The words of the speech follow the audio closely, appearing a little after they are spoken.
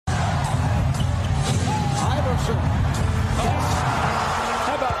Johnson.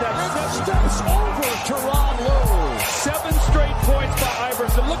 How about that? Steps over Tyronn Lue. 7 straight points by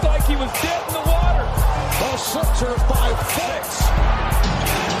Iverson. Looked like he was dead in the water. The Sixers by 6.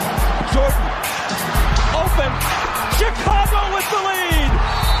 Jordan. Open. Chicago with the lead.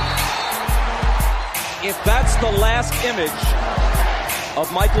 If that's the last image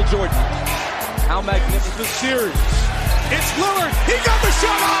of Michael Jordan, how magnificent the series. It's Lillard. He got the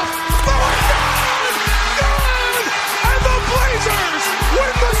shot off. Lillard, good! Good! And the Blazers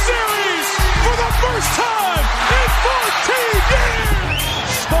win the series for the first time in 14 years.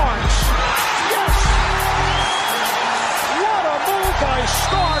 Starks. Yes. What a move by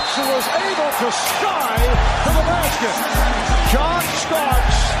Starks, who was able to sky to the basket. John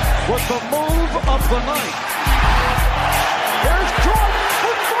Starks with the move of the night. Here's Jordan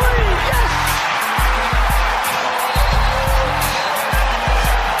for 3. Yes!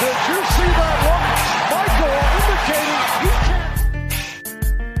 Did you see that look? Michael indicating he can't.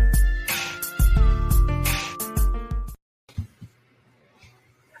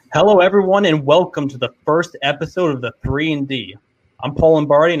 Hello, everyone, and welcome to the first episode of the 3&D. I'm Paul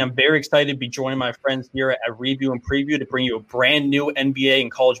Lombardi, and I'm very excited to be joining my friends here at Review and Preview to bring you a brand new NBA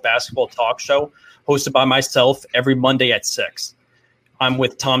and college basketball talk show hosted by myself every Monday at 6. I'm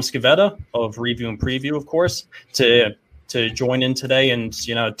with Tom Scavetta of Review and Preview, of course, to join in today and,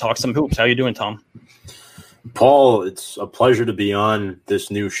 talk some hoops. How you doing, Tom? Paul, it's a pleasure to be on this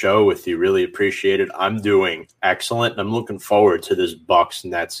new show with you. Really appreciate it. I'm doing excellent, and I'm looking forward to this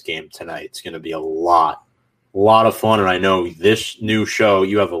Bucks-Nets game tonight. It's going to be a lot of fun, and I know this new show,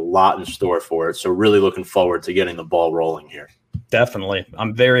 you have a lot in store for it, so really looking forward to getting the ball rolling here. Definitely.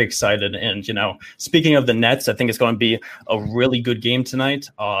 I'm very excited, and, speaking of the Nets, I think it's going to be a really good game tonight.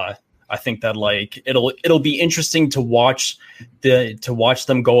 I think that it'll be interesting to watch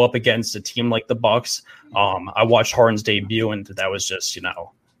them go up against a team like the Bucks. I watched Harden's debut, and that was just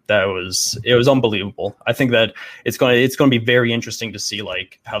it was unbelievable. I think that it's going to be very interesting to see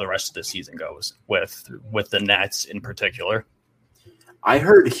how the rest of the season goes with the Nets in particular. I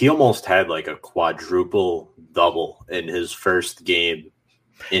heard he almost had a quadruple double in his first game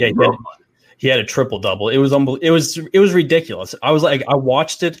in Brooklyn. He had a triple double. It was it was ridiculous. I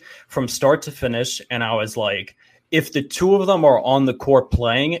watched it from start to finish, and I was like, if the two of them are on the court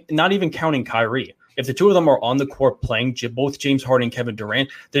playing, not even counting Kyrie, if the two of them are on the court playing, both James Harden and Kevin Durant,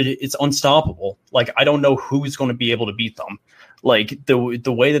 it's unstoppable. I don't know who's going to be able to beat them.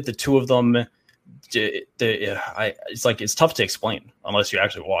 The way that the two of them, it's tough to explain unless you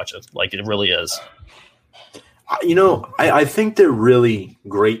actually watch it. It really is. I think they're really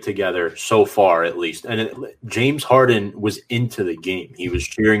great together so far, at least. And James Harden was into the game. He was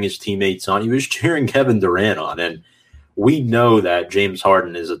cheering his teammates on. He was cheering Kevin Durant on. And we know that James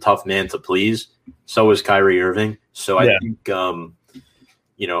Harden is a tough man to please. So is Kyrie Irving. So I think,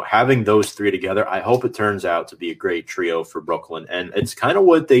 having those three together, I hope it turns out to be a great trio for Brooklyn. And it's kind of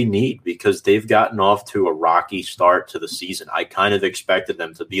what they need because they've gotten off to a rocky start to the season. I kind of expected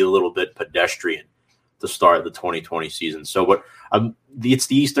them to be a little bit pedestrian to start the 2020 season. So it's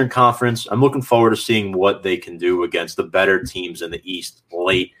the Eastern Conference. I'm looking forward to seeing what they can do against the better teams in the East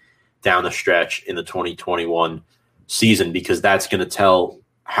late down the stretch in the 2021 season, because that's going to tell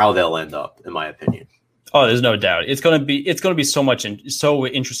how they'll end up, in my opinion. Oh, there's no doubt. It's going to be so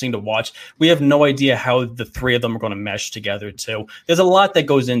interesting to watch. We have no idea how the three of them are going to mesh together too. There's a lot that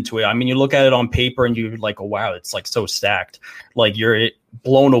goes into it. I mean, you look at it on paper and you're like, oh, wow, it's so stacked. You're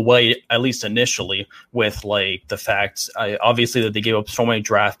blown away, at least initially, with the fact, obviously, that they gave up so many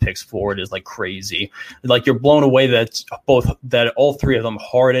draft picks for it is crazy. You're blown away that all three of them,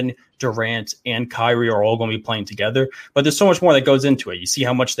 Harden, Durant, and Kyrie, are all going to be playing together. But there's so much more that goes into it. You see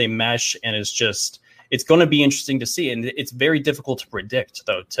how much they mesh, and it's going to be interesting to see. And it's very difficult to predict,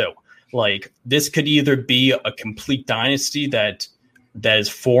 though, too. This could either be a complete dynasty that is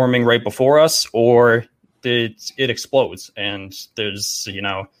forming right before us, or it explodes. And there's,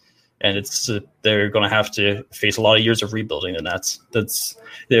 and they're going to have to face a lot of years of rebuilding the Nets. It's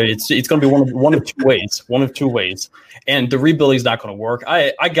going to be one of two ways. And the rebuilding is not going to work.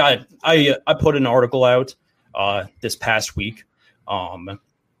 I put an article out this past week,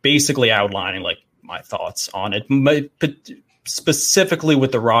 basically outlining my thoughts on it, specifically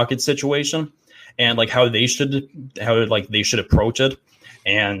with the Rockets situation and how they should approach it.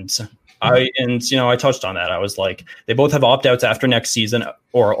 And I touched on that. I was like, they both have opt-outs after next season,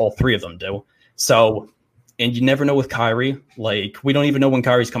 or all three of them do. So, and you never know with Kyrie. We don't even know when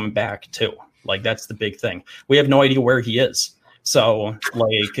Kyrie's coming back too. That's the big thing. We have no idea where he is. So,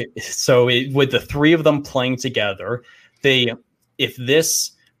 with the three of them playing together, if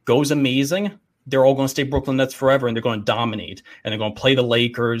this goes amazing, they're all going to stay Brooklyn Nets forever, and they're going to dominate, and they're going to play the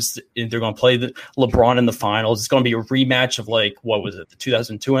Lakers, and they're going to play the LeBron in the finals. It's going to be a rematch of like, what was it, the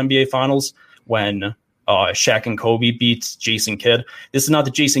 2002 NBA Finals when Shaq and Kobe beat Jason Kidd. This is not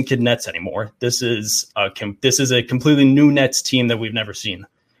the Jason Kidd Nets anymore. This is a completely new Nets team that we've never seen,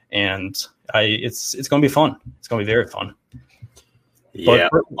 and it's going to be fun. It's going to be very fun. Yeah,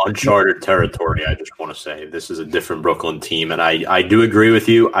 uncharted territory, I just want to say. This is a different Brooklyn team, and I do agree with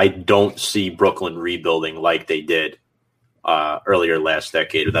you. I don't see Brooklyn rebuilding like they did earlier last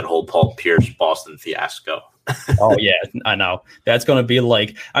decade with that whole Paul Pierce Boston fiasco. Oh, yeah, I know. That's going to be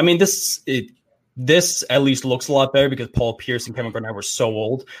like – I mean, this at least looks a lot better because Paul Pierce and Kevin Garnett were so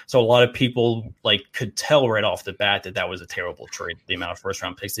old. So a lot of people like could tell right off the bat that was a terrible trade, the amount of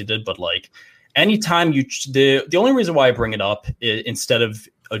first-round picks they did. But like – anytime the only reason why I bring it up is, instead of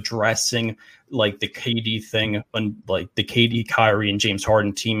addressing like the KD thing and like the KD, Kyrie, and James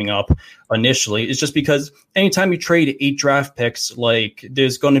Harden teaming up initially, is just because anytime you trade 8 draft picks, like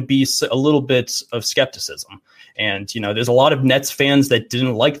there's going to be a little bit of skepticism. And, you know, there's a lot of Nets fans that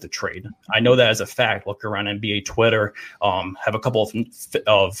didn't like the trade. I know that as a fact. Look around NBA Twitter, have a couple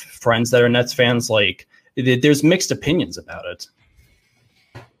of friends that are Nets fans. Like there's mixed opinions about it.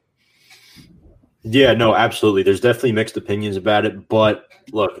 Yeah, no, absolutely. There's definitely mixed opinions about it. But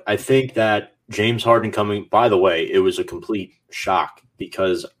look, I think that James Harden coming, by the way, it was a complete shock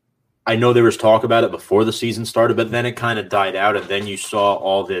because I know there was talk about it before the season started, but then it kind of died out. And then you saw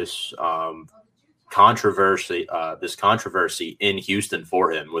all this controversy in Houston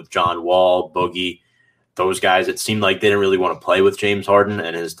for him with John Wall, Boogie, those guys. It seemed like they didn't really want to play with James Harden,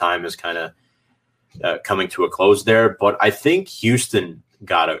 and his time is kind of coming to a close there. But I think Houston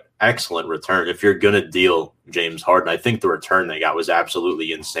got an excellent return. If you're going to deal James Harden, I think the return they got was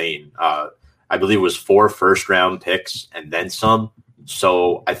absolutely insane. I believe it was 4 first-round picks and then some.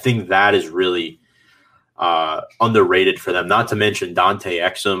 So I think that is really underrated for them, not to mention Dante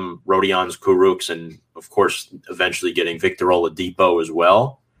Exum, Rodions Kurucs, and, of course, eventually getting Victor Oladipo as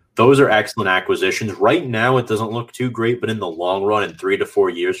well. Those are excellent acquisitions. Right now, it doesn't look too great, but in the long run, in 3 to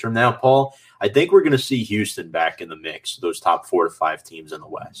 4 years from now, Paul, I think we're going to see Houston back in the mix, those top 4 to 5 teams in the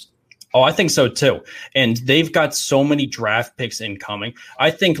West. Oh, I think so too. And they've got so many draft picks incoming. I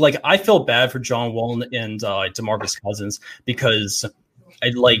think I felt bad for John Wall and DeMarcus Cousins because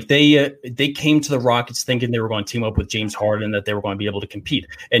they came to the Rockets thinking they were going to team up with James Harden, that they were going to be able to compete.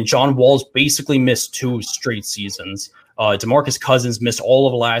 And John Wall's basically missed 2 straight seasons. DeMarcus Cousins missed all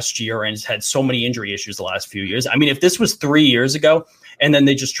of last year and has had so many injury issues the last few years. I mean, if this was 3 years ago and then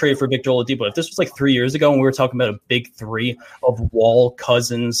they just traded for Victor Oladipo, if this was like 3 years ago and we were talking about a big 3 of Wall,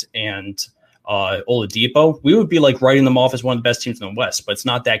 Cousins, and Oladipo, we would be like writing them off as one of the best teams in the West. But it's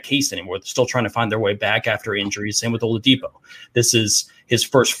not that case anymore. They're still trying to find their way back after injuries. Same with Oladipo. This is his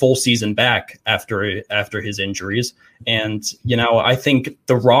first full season back after his injuries. And, you know, I think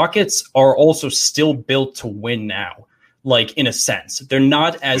the Rockets are also still built to win now. Like, in a sense, they're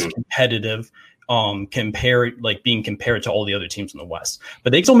not as competitive being compared to all the other teams in the West, but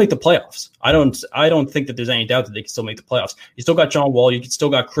they can still make the playoffs. I don't think that there's any doubt that they can still make the playoffs. You still got John Wall. You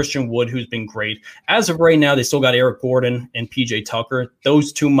still got Christian Wood, who's been great. As of right now, they still got Eric Gordon and PJ Tucker.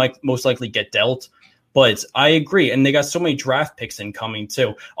 Those two might most likely get dealt. But I agree, and they got so many draft picks incoming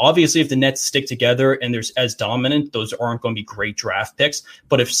too. Obviously, if the Nets stick together and they're as dominant, those aren't going to be great draft picks.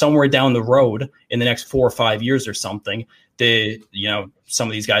 But if somewhere down the road in the next 4 or 5 years or something, some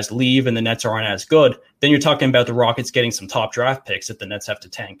of these guys leave and the Nets aren't as good, then you're talking about the Rockets getting some top draft picks that the Nets have to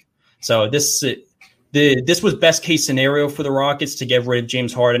tank. So this was best case scenario for the Rockets to get rid of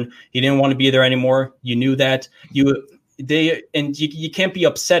James Harden. He didn't want to be there anymore. You knew that. You can't be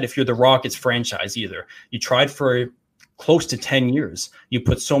upset if you're the Rockets franchise either. You tried for close to 10 years. You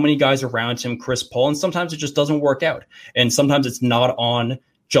put so many guys around him, Chris Paul, and sometimes it just doesn't work out. And sometimes it's not on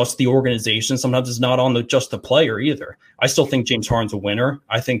just the organization. Sometimes it's not on just the player either. I still think James Harden's a winner.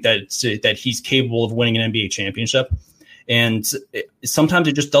 I think that he's capable of winning an NBA championship. And sometimes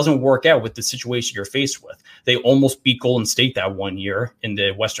it just doesn't work out with the situation you're faced with. They almost beat Golden State that one year in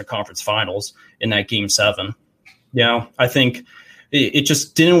the Western Conference Finals in that Game 7. You know, I think it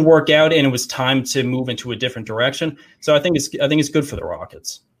just didn't work out, and it was time to move into a different direction. So I think it's good for the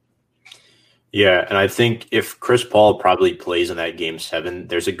Rockets. Yeah, and I think if Chris Paul probably plays in that Game 7,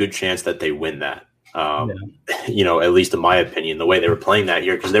 there's a good chance that they win that. You know, at least in my opinion, the way they were playing that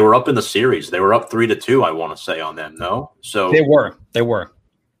year, because they were up in the series. They were up 3-2, I want to say, on them, no? So They were.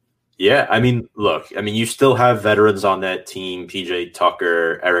 Yeah, I mean, look, you still have veterans on that team, PJ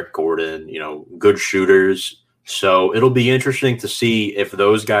Tucker, Eric Gordon, you know, good shooters. So it'll be interesting to see if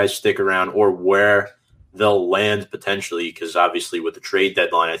those guys stick around or where they'll land potentially, because obviously with the trade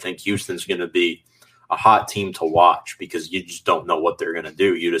deadline, I think Houston's going to be a hot team to watch because you just don't know what they're going to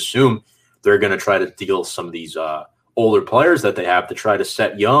do. You'd assume they're going to try to deal some of these older players that they have to try to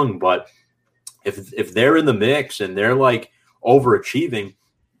set young. But if they're in the mix and they're like overachieving,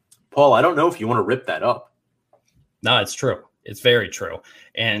 Paul, I don't know if you want to rip that up. No, it's true. It's very true.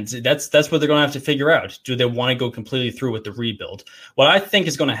 And that's what they're going to have to figure out. Do they want to go completely through with the rebuild? What I think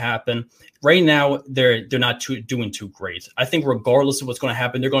is going to happen right now, they're not doing too great. I think regardless of what's going to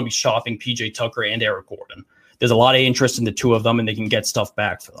happen, they're going to be shopping PJ Tucker and Eric Gordon. There's a lot of interest in the two of them, and they can get stuff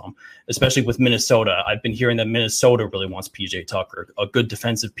back for them, especially with Minnesota. I've been hearing that Minnesota really wants PJ Tucker, a good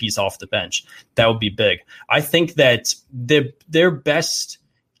defensive piece off the bench. That would be big. I think that their best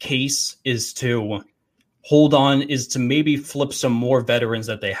case is to hold on, is to maybe flip some more veterans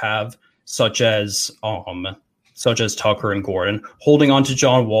that they have, such as Tucker and Gordon, holding on to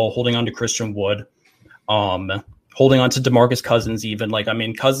John Wall, holding on to Christian Wood, holding on to DeMarcus Cousins, even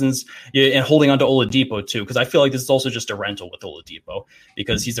Cousins, and holding on to Oladipo too, because I feel like this is also just a rental with Oladipo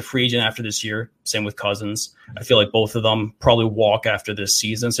because he's a free agent after this year. Same with Cousins. I feel like both of them probably walk after this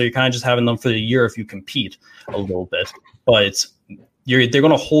season, so you're kind of just having them for the year if you compete a little bit, but they're going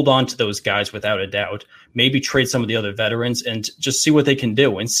to hold on to those guys without a doubt. Maybe trade some of the other veterans and just see what they can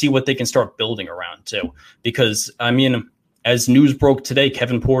do and see what they can start building around too. Because as news broke today,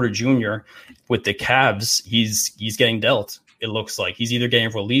 Kevin Porter Jr. with the Cavs, he's getting dealt. It looks like he's either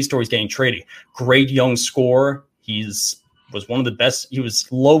getting released or he's getting traded. Great young scorer. Was one of the best. He was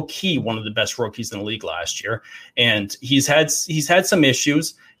low key one of the best rookies in the league last year, and he's had some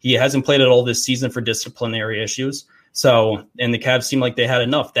issues. He hasn't played at all this season for disciplinary issues. So, and the Cavs seem like they had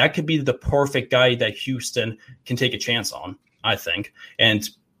enough. That could be the perfect guy that Houston can take a chance on, I think, and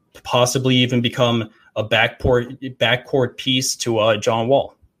possibly even become a backcourt piece to John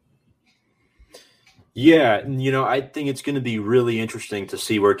Wall. Yeah, I think it's going to be really interesting to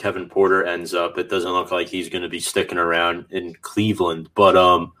see where Kevin Porter ends up. It doesn't look like he's going to be sticking around in Cleveland. But,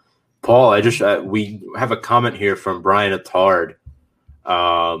 Paul, we have a comment here from Brian Attard.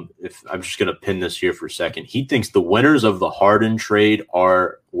 If I'm just going to pin this here for a second. He thinks the winners of the Harden trade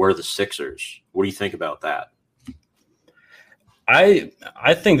were the Sixers. What do you think about that? I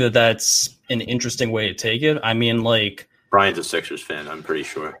think that's an interesting way to take it. Brian's a Sixers fan, I'm pretty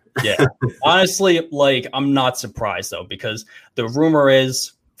sure. Yeah. Honestly, I'm not surprised though, because the rumor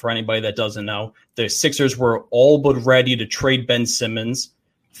is, for anybody that doesn't know, the Sixers were all but ready to trade Ben Simmons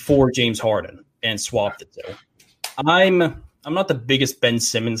for James Harden and swap the two. I'm not the biggest Ben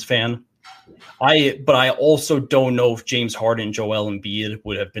Simmons fan. But I also don't know if James Harden and Joel Embiid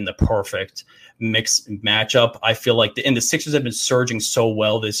would have been the perfect mixed matchup. I feel like the Sixers have been surging so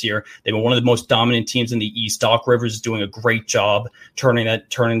well this year. They've been one of the most dominant teams in the East. Doc Rivers is doing a great job turning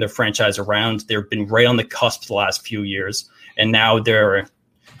their franchise around. They've been right on the cusp the last few years, and now they're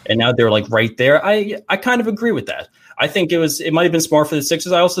like right there. I kind of agree with that. I think it might have been smart for the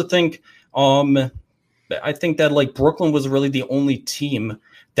Sixers. I also think that Brooklyn was really the only team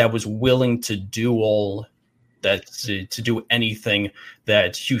that was willing to do all that, to do anything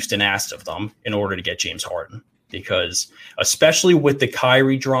that Houston asked of them in order to get James Harden. Because especially with the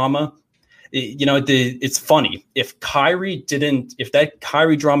Kyrie drama, it's funny. If that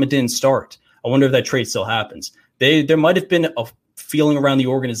Kyrie drama didn't start, I wonder if that trade still happens. There might have been a feeling around the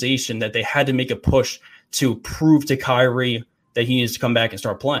organization that they had to make a push to prove to Kyrie that he needs to come back and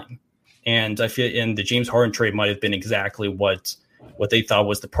start playing. And I feel the James Harden trade might have been exactly what they thought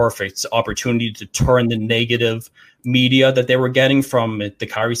was the perfect opportunity to turn the negative media that they were getting from the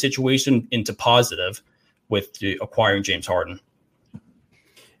Kyrie situation into positive with acquiring James Harden.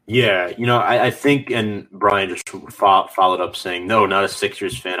 Yeah, I think, and Brian just followed up saying, no, not a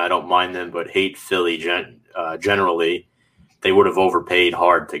Sixers fan. I don't mind them, but hate Philly generally. They would have overpaid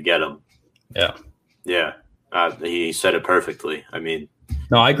hard to get him. Yeah. Yeah. He said it perfectly.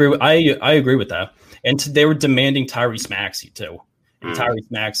 No, I agree. I agree with that. And they were demanding Tyrese Maxey too. And Tyrese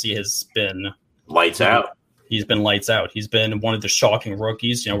Maxey has been lights out. He's been lights out. He's been one of the shocking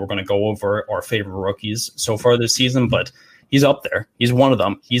rookies. We're going to go over our favorite rookies so far this season, but he's up there. He's one of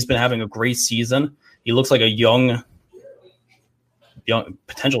them. He's been having a great season. He looks like a young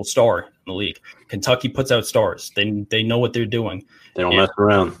potential star in the league. Kentucky puts out stars. They know what they're doing. They don't mess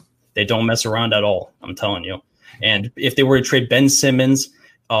around. They don't mess around at all. I'm telling you. And if they were to trade Ben Simmons,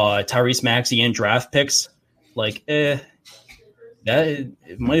 Tyrese Maxey, and draft picks, it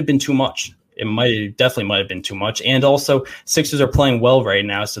might have been too much. It definitely might have been too much. And also, Sixers are playing well right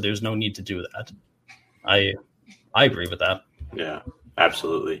now, so there's no need to do that. I agree with that. Yeah,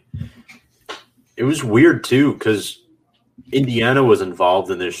 absolutely. It was weird too because Indiana was involved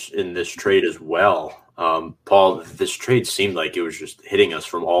in this trade as well. Paul, this trade seemed like it was just hitting us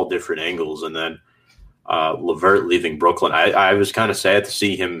from all different angles, and then LeVert leaving Brooklyn. I was kind of sad to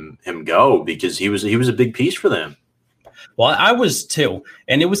see him go because he was a big piece for them. Well, I was too,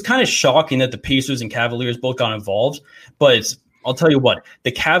 and it was kind of shocking that the Pacers and Cavaliers both got involved. But I'll tell you what,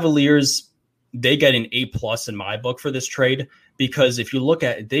 the Cavaliers, they get an A+ in my book for this trade, because if you look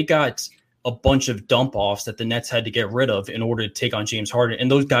at it, they got a bunch of dump offs that the Nets had to get rid of in order to take on James Harden,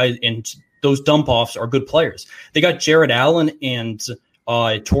 and those guys and those dump offs are good players. They got Jared Allen and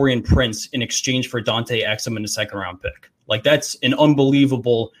Taurean Prince in exchange for Dante Exum in the second-round pick. Like, that's an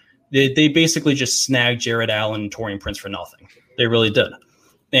unbelievable. They basically just snagged Jared Allen and Taurean Prince for nothing. They really did.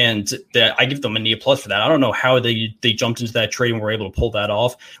 And I give them an A+ for that. I don't know how they jumped into that trade and were able to pull that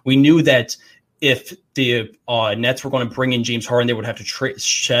off. We knew that if the Nets were going to bring in James Harden, they would have to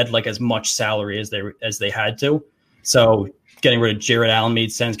shed like as much salary as they had to. So getting rid of Jared Allen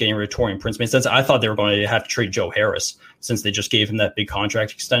made sense. Getting rid of Taurean Prince made sense. I thought they were going to have to trade Joe Harris since they just gave him that big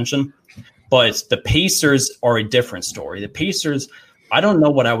contract extension. But the Pacers are a different story. The Pacers, I don't know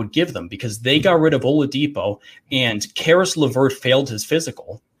what I would give them because they got rid of Oladipo and Karis LeVert failed his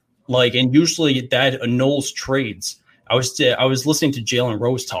physical. And usually that annuls trades. I was listening to Jalen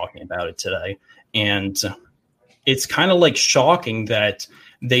Rose talking about it today, and it's kind of like shocking that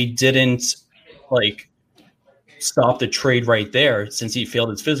they didn't stop the trade right there since he failed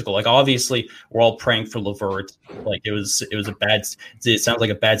his physical. Obviously we're all praying for LeVert. It sounds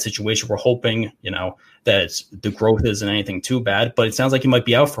like a bad situation. We're hoping, that the growth isn't anything too bad, but it sounds like he might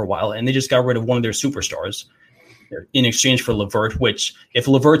be out for a while, and they just got rid of one of their superstars in exchange for LeVert, which if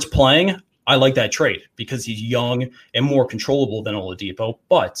LeVert's playing, I like that trade because he's young and more controllable than Oladipo.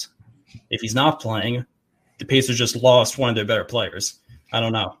 But if he's not playing, the Pacers just lost one of their better players. I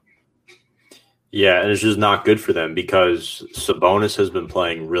don't know. Yeah, and it's just not good for them because Sabonis has been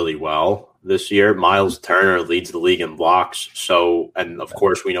playing really well this year. Miles Turner leads the league in blocks. And of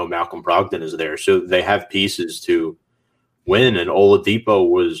course, we know Malcolm Brogdon is there. So they have pieces to win. And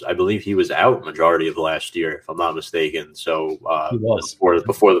Oladipo I believe he was out majority of last year, if I'm not mistaken. So he was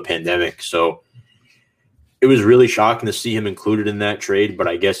before the pandemic. So it was really shocking to see him included in that trade. But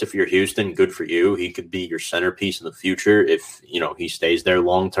I guess if you're Houston, good for you. He could be your centerpiece in the future if he stays there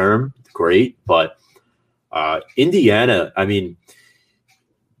long term. Great. But Indiana, I mean,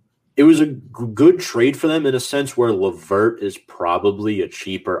 it was a good trade for them in a sense where LeVert is probably a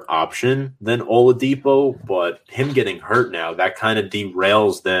cheaper option than Oladipo, but him getting hurt now, that kind of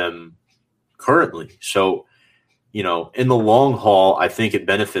derails them currently. So, in the long haul, I think it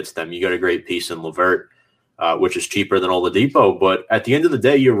benefits them. You got a great piece in LeVert, which is cheaper than Oladipo. But at the end of the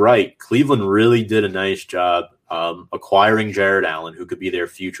day, you're right. Cleveland really did a nice job acquiring Jared Allen, who could be their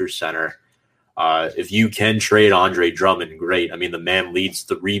future center. If you can trade Andre Drummond, great. I mean, the man leads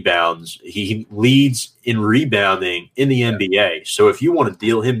the rebounds. He leads in rebounding in the NBA. So if you want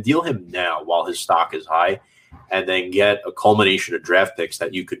to deal him now while his stock is high, and then get a culmination of draft picks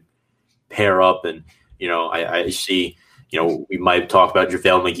that you could pair up. And, I see, we might talk about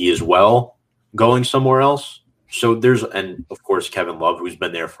JaVale McGee as well going somewhere else. So and of course, Kevin Love, who's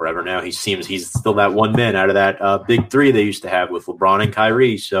been there forever now. He seems he's still that one man out of that big three they used to have with LeBron and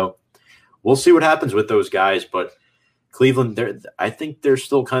Kyrie. So we'll see what happens with those guys. But Cleveland, I think they're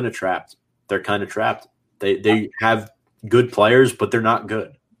still kind of trapped. They're kind of trapped. They have good players, but they're not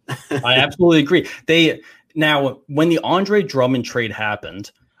good. I absolutely agree. Now, when the Andre Drummond trade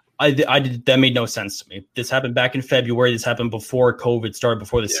happened, that made no sense to me. This happened back in February. This happened before COVID started,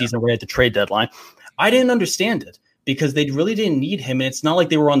 before the season where we had the trade deadline. I didn't understand it because they really didn't need him, and it's not like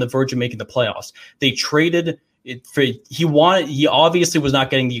they were on the verge of making the playoffs. They traded it for he obviously was not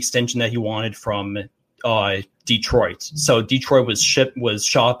getting the extension that he wanted from Detroit. So Detroit was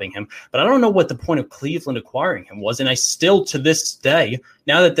shopping him. But I don't know what the point of Cleveland acquiring him was. And I still, to this day,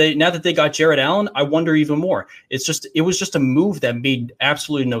 now that they got Jared Allen, I wonder even more. It was just a move that made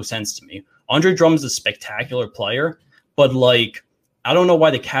absolutely no sense to me. Andre Drummond's a spectacular player, but I don't know why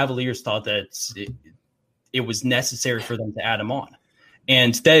the Cavaliers thought that it was necessary for them to add him on.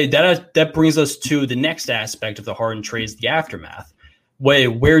 And that brings us to the next aspect of the Harden trades, the aftermath.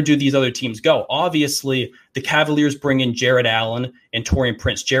 Where do these other teams go? Obviously, the Cavaliers bring in Jared Allen and Taurean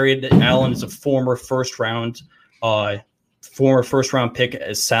Prince. Jared Allen is a former first round pick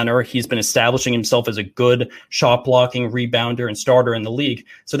as center. He's been establishing himself as a good shot blocking, rebounder, and starter in the league.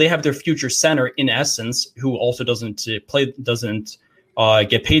 So they have their future center in essence, who also doesn't get paid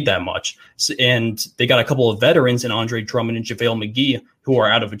that much. And they got a couple of veterans in Andre Drummond and JaVale McGee who are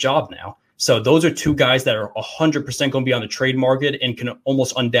out of a job now. So those are two guys that are 100% going to be on the trade market and can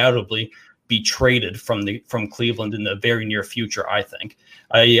almost undoubtedly be traded from Cleveland in the very near future. I think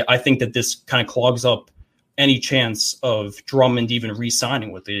that this kind of clogs up any chance of Drummond even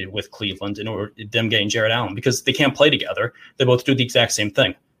re-signing with Cleveland in order them getting Jared Allen, because they can't play together. They both do the exact same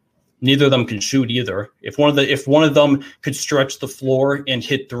thing. Neither of them can shoot either. If one of them could stretch the floor and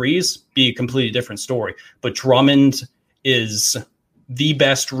hit threes, be a completely different story. But Drummond is the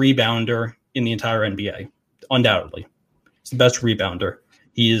best rebounder in the entire NBA, undoubtedly. He's the best rebounder.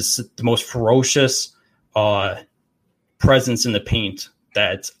 He is the most ferocious presence in the paint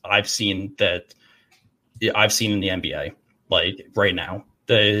that I've seen in the NBA, like right now.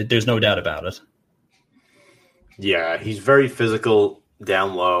 There's no doubt about it. Yeah, he's very physical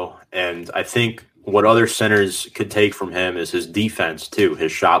down low, and I think what other centers could take from him is his defense too,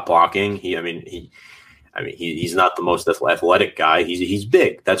 his shot blocking. He's not the most athletic guy. He's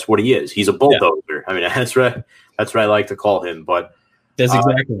big. That's what he is. He's a bulldozer. Yeah. That's what I like to call him. But that's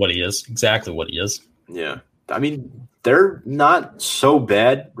exactly what he is. Exactly what he is. Yeah. They're not so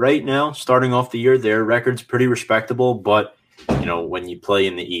bad right now. Starting off the year, their record's pretty respectable. But when you play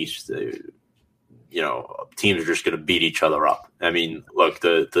in the East, teams are just going to beat each other up. Look,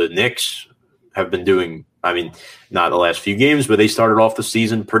 the Knicks have been doing. Not the last few games, but they started off the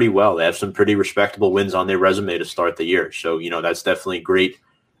season pretty well. They have some pretty respectable wins on their resume to start the year. So, that's definitely great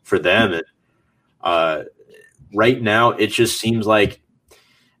for them. And right now, it just seems like,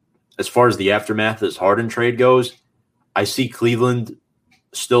 as far as the aftermath of this Harden trade goes, I see Cleveland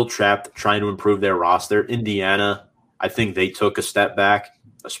still trapped trying to improve their roster. Indiana, I think they took a step back,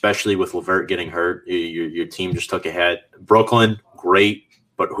 especially with LeVert getting hurt. Your team just took a hit. Brooklyn, great.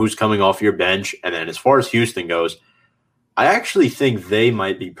 But who's coming off your bench? And then as far as Houston goes, I actually think they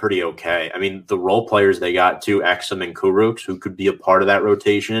might be pretty okay. The role players they got too, Exum and Kurucs, who could be a part of that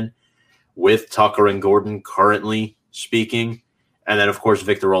rotation with Tucker and Gordon currently speaking. And then, of course,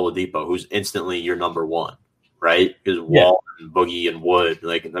 Victor Oladipo, who's instantly your number one, right? Because Wall and Boogie and Wood,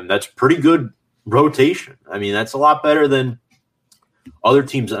 that's pretty good rotation. That's a lot better than other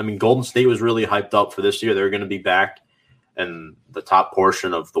teams. Golden State was really hyped up for this year. They're going to be back in the top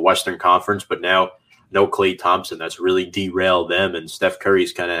portion of the Western Conference, but now no Klay Thompson. That's really derailed them, and Steph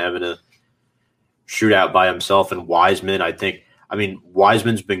Curry's kind of having a shootout by himself. And Wiseman,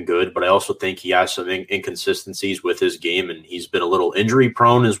 Wiseman's been good, but I also think he has some inconsistencies with his game, and he's been a little injury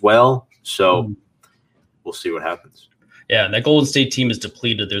prone as well. So we'll see what happens. Yeah, and that Golden State team is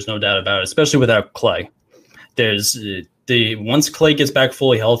depleted. There's no doubt about it, especially without Klay. Once Klay gets back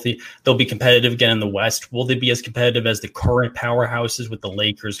fully healthy, they'll be competitive again in the West. Will they be as competitive as the current powerhouses with the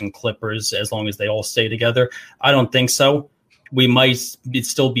Lakers and Clippers as long as they all stay together? I don't think so. We might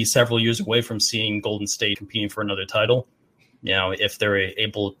still be several years away from seeing Golden State competing for another title. If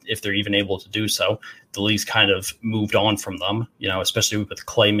they're even able to do so. The league's kind of moved on from them, especially with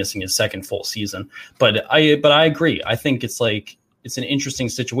Klay missing his second full season. But I agree. I think it's an interesting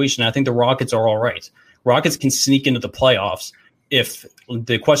situation. I think the Rockets are all right. Rockets can sneak into the playoffs if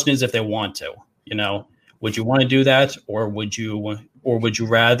the question is if they want to. Would you want to do that, or would you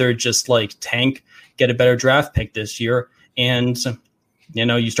rather just tank, get a better draft pick this year, and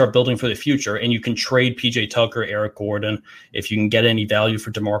you start building for the future, and you can trade PJ Tucker, Eric Gordon if you can get any value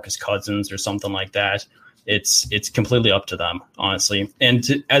for DeMarcus Cousins or something like that. It's completely up to them, honestly.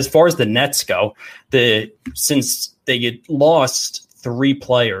 And as far as the Nets go, since they get lost 3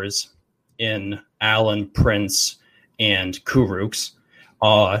 players in Allen, Prince, and Kurucs,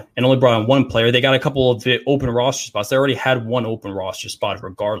 and only brought on 1 player, they got a couple of the open roster spots. They already had 1 open roster spot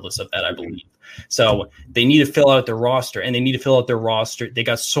regardless of that, I believe. So they need to fill out their roster, and they need to fill out their roster. They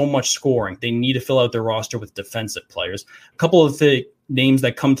got so much scoring. They need to fill out their roster with defensive players. A couple of the names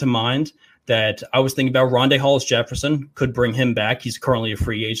that come to mind that I was thinking about, Rondé Hollis-Jefferson, could bring him back. He's currently a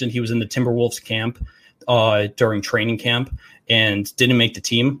free agent. He was in the Timberwolves camp during training camp and didn't make the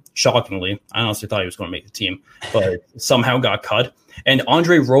team. Shockingly, I honestly thought he was going to make the team, but somehow got cut. And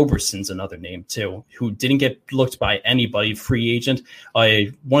Andre Roberson's another name too, who didn't get looked by anybody. Free agent,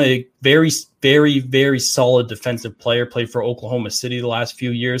 one of a very, very, very solid defensive player. Played for Oklahoma City the last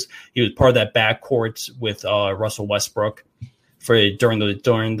few years. He was part of that backcourt with Russell Westbrook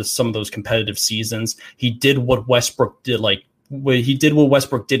during some of those competitive seasons. He did what Westbrook did, what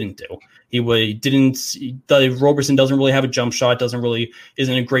Westbrook didn't do. Roberson doesn't really have a jump shot, isn't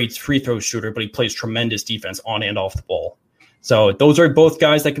a great free throw shooter, but he plays tremendous defense on and off the ball. So those are both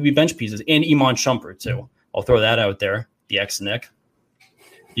guys that could be bench pieces, and Iman Shumpert too. I'll throw that out there. The ex-Knick.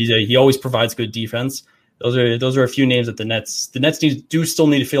 He always provides good defense. Those are a few names that the Nets do still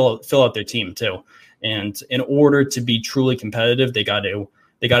need to fill out their team too. And in order to be truly competitive, they got to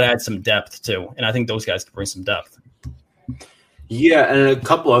add some depth too. And I think those guys can bring some depth. Yeah, and a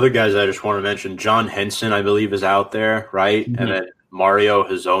couple other guys I just want to mention. John Henson, I believe, is out there, right? Mm-hmm. And then Mario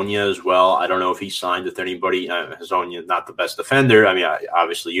Hezonja as well. I don't know if he signed with anybody. Hezonja, not the best defender. I mean,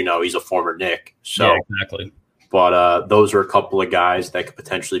 obviously, he's a former Knick. So, yeah, exactly. But those are a couple of guys that could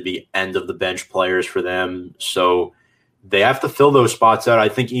potentially be end-of-the-bench players for them. So they have to fill those spots out. I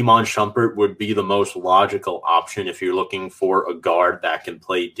think Iman Shumpert would be the most logical option if you're looking for a guard that can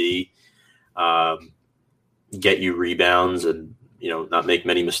play D, get you rebounds and, not make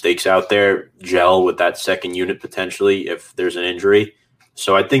many mistakes out there, gel with that second unit potentially if there's an injury.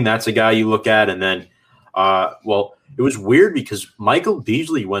 So I think that's a guy you look at. And then, it was weird because Michael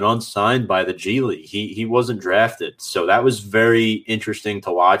Beasley went unsigned by the G League. He wasn't drafted. So that was very interesting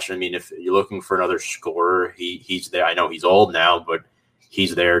to watch. I mean, if you're looking for another scorer, he's there. I know he's old now, but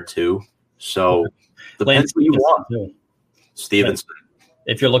he's there too. So depends what you want. Stevenson.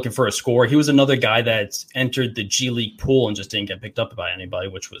 If you're looking for a scorer, he was another guy that entered the G League pool and just didn't get picked up by anybody,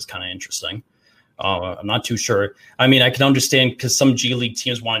 which was kind of interesting. I'm not too sure. I mean, I can understand because some G League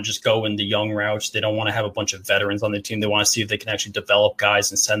teams want to just go in the young route. They don't want to have a bunch of veterans on their team. They want to see if they can actually develop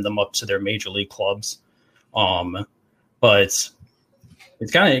guys and send them up to their major league clubs. But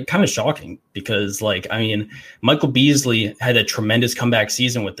it's kind of shocking because, Michael Beasley had a tremendous comeback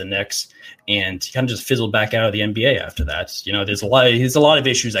season with the Knicks, and he kind of just fizzled back out of the NBA after that. There's a lot of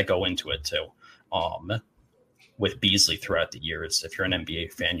issues that go into it too. With Beasley throughout the years, if you're an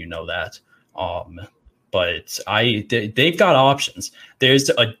NBA fan, you know that. But they've got options. There's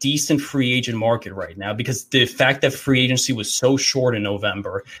a decent free agent market right now because the fact that free agency was so short in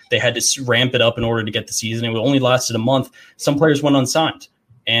November, they had to ramp it up in order to get the season. It only lasted a month. Some players went unsigned.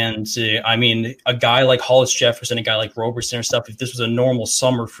 And a guy like Hollis Jefferson, a guy like Roberson or stuff, if this was a normal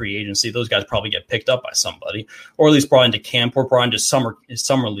summer free agency, those guys probably get picked up by somebody or at least brought into camp or brought into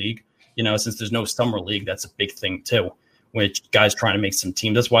summer league. Since there's no summer league, that's a big thing too. Which guys trying to make some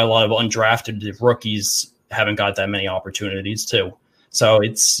teams. That's why a lot of undrafted rookies haven't got that many opportunities too. So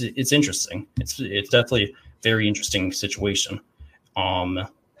it's interesting. It's definitely a very interesting situation.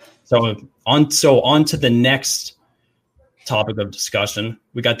 So on to the next topic of discussion.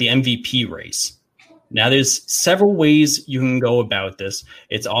 We got the MVP race. Now there's several ways you can go about this.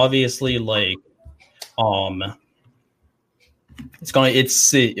 It's obviously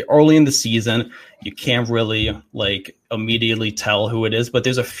it's early in the season. You can't really immediately tell who it is, but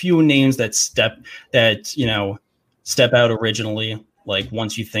there's a few names that step out originally.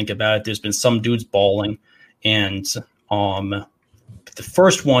 Once you think about it, there's been some dudes balling, and the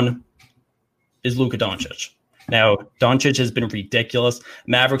first one is Luka Doncic. Now Doncic has been ridiculous.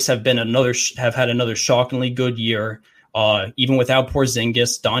 Mavericks have had another shockingly good year. Even without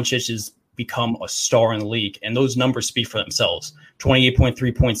Porzingis, Doncic has become a star in the league, and those numbers speak for themselves.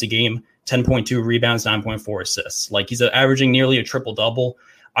 28.3 points a game, 10.2 rebounds, 9.4 assists. He's averaging nearly a triple-double.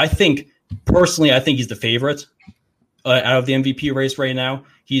 I think he's the favorite out of the MVP race right now.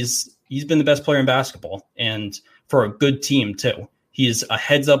 He's been the best player in basketball, and for a good team too. He's a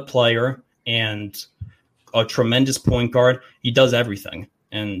heads-up player and a tremendous point guard. He does everything,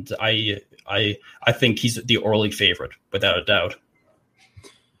 and I think he's the early favorite without a doubt.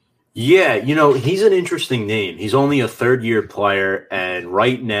 Yeah, he's an interesting name. He's only a third-year player, and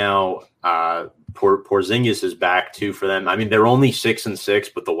right now, Porzingis is back too for them. I mean, they're only 6-6,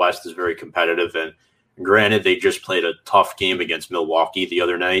 but the West is very competitive. And granted, they just played a tough game against Milwaukee the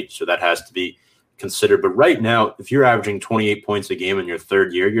other night, so that has to be considered. But right now, if you're averaging 28 points a game in your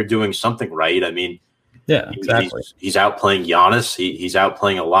third year, you're doing something right. I mean, yeah, exactly. He's outplaying Giannis. He's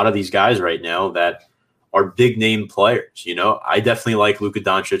outplaying a lot of these guys right now that are big name players. I definitely like Luka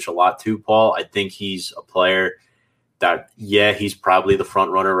Doncic a lot too, Paul. I think he's a player that, he's probably the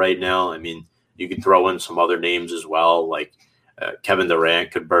front runner right now. I mean, you could throw in some other names as well, like Kevin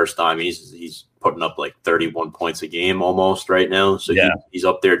Durant could burst on. I mean, he's putting up 31 points a game almost right now. So he's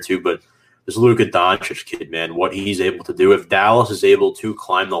up there too. But this Luka Doncic kid, man, what he's able to do. If Dallas is able to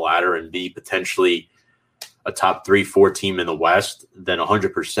climb the ladder and be potentially a top 3-4 team in the West, then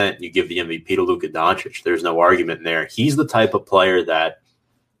 100% you give the MVP to Luka Doncic. There's no argument there. He's the type of player that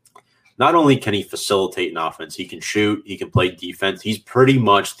not only can he facilitate an offense, he can shoot, he can play defense. He's pretty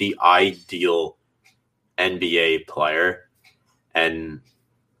much the ideal NBA player. And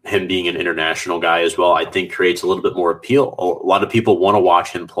him being an international guy as well, I think creates a little bit more appeal. A lot of people want to watch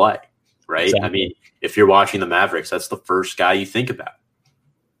him play, right? Exactly. I mean, if you're watching the Mavericks, that's the first guy you think about.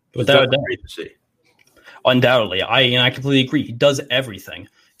 Without a doubt. Great to see. Undoubtedly. I completely agree. He does everything.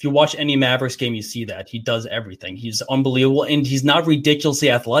 If you watch any Mavericks game, you see that. He does everything. He's unbelievable, and he's not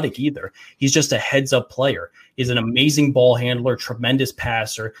ridiculously athletic either. He's just a heads-up player. He's an amazing ball handler, tremendous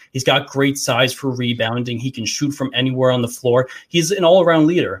passer. He's got great size for rebounding. He can shoot from anywhere on the floor. He's an all-around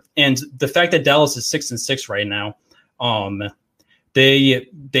leader. And the fact that Dallas is 6-6 right now, they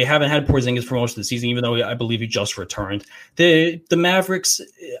haven't had Porzingis for most of the season, even though I believe he just returned. The Mavericks,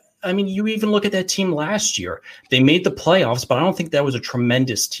 I mean, you even look at that team last year. They made the playoffs, but I don't think that was a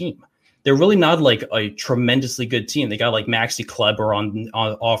tremendous team. They're really not like a tremendously good team. They got like Maxi Kleber on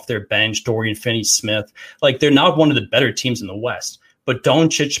off their bench, Dorian Finney-Smith. Like, they're not one of the better teams in the West, but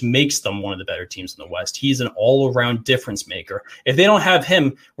Doncic makes them one of the better teams in the West. He's an all-around difference maker. If they don't have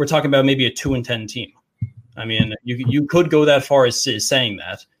him, we're talking about maybe a 2-10 team. I mean, you could go that far as saying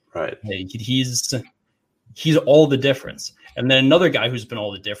that. Right. He's all the difference. And then another guy who's been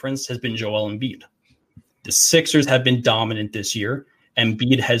all the difference has been Joel Embiid. The Sixers have been dominant this year.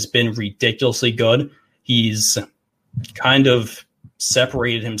 Embiid has been ridiculously good. He's kind of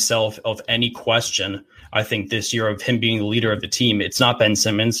separated himself of any question, I think, this year of him being the leader of the team. It's not Ben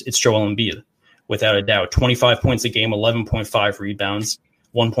Simmons. It's Joel Embiid, without a doubt. 25 points a game, 11.5 rebounds,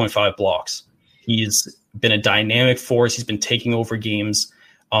 1.5 blocks. He's been a dynamic force. He's been taking over games.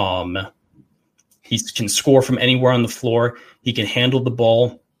 He can score from anywhere on the floor. He can handle the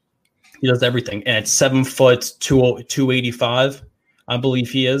ball. He does everything. And at 7 foot, 285, I believe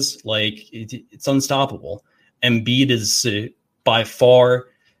he is. Like, it's unstoppable. Embiid is by far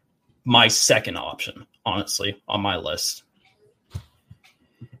my second option, honestly, on my list.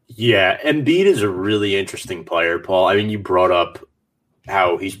 Yeah, Embiid is a really interesting player, Paul. I mean, you brought up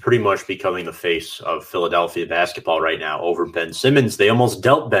how he's pretty much becoming the face of Philadelphia basketball right now over Ben Simmons. They almost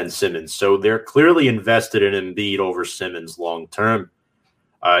dealt Ben Simmons, so they're clearly invested in Embiid over Simmons long term.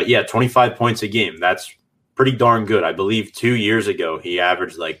 25 points a game. That's pretty darn good. I believe 2 years ago he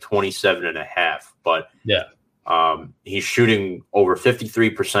averaged like 27.5, but he's shooting over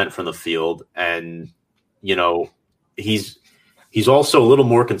 53% from the field, and he's also a little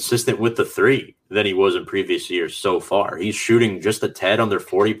more consistent with the three than he was in previous years so far. He's shooting just a tad under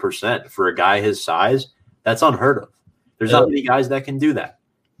 40% for a guy his size. That's unheard of. There's not many guys that can do that.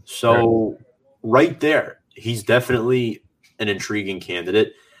 So right there, he's definitely an intriguing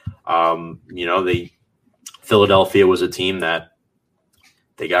candidate. Philadelphia was a team that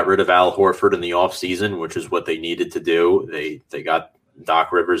they got rid of Al Horford in the offseason, which is what they needed to do. They got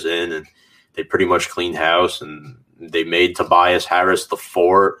Doc Rivers in, and they pretty much cleaned house, and they made Tobias Harris the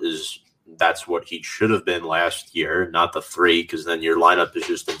 4. That's what he should have been last year, not the 3, because then your lineup is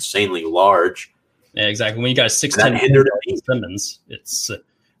just insanely large. Yeah, exactly. When you got a 6'10" Simmons, it's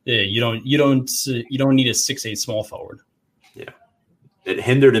you don't need a 6'8" small forward. Yeah, it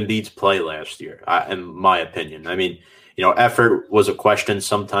hindered Embiid's play last year, in my opinion. I mean, effort was a question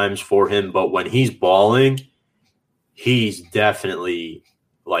sometimes for him, but when he's balling, he's definitely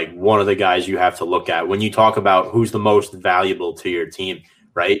like one of the guys you have to look at when you talk about who's the most valuable to your team,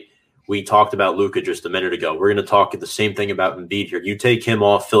 right? We talked about Luka just a minute ago. We're going to talk the same thing about Embiid here. You take him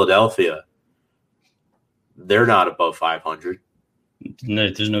off Philadelphia, they're not above 500. No,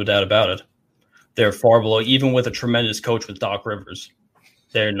 there's no doubt about it. They're far below, even with a tremendous coach with Doc Rivers.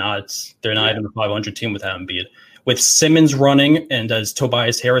 They're not even a 500 team without Embiid. With Simmons running and as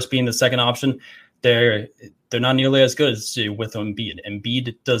Tobias Harris being the second option, they're not nearly as good as with Embiid.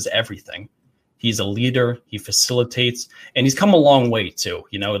 Embiid does everything. He's a leader. He facilitates, and he's come a long way too.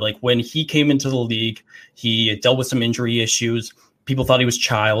 Like when he came into the league, he dealt with some injury issues. People thought he was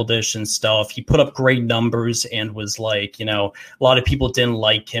childish and stuff. He put up great numbers and was like, a lot of people didn't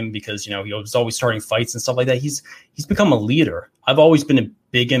like him because, he was always starting fights and stuff like that. He's become a leader. I've always been a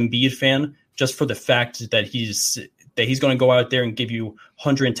big Embiid fan just for the fact that he's going to go out there and give you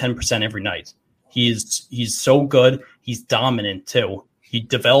 110% every night. He's so good. He's dominant too. He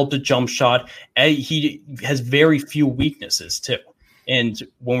developed a jump shot. He has very few weaknesses too. And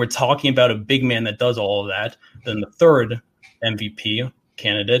when we're talking about a big man that does all of that, then the third MVP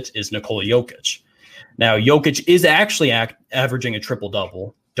candidate is Nikola Jokic. Now, Jokic is actually averaging a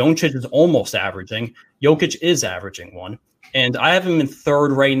triple-double. Doncic is almost averaging. Jokic is averaging one. And I have him in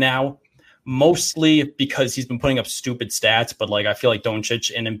third right now, mostly because he's been putting up stupid stats. But I feel like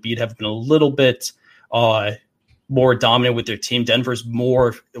Doncic and Embiid have been a little bit more dominant with their team. Denver's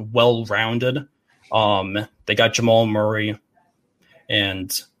more well-rounded. They got Jamal Murray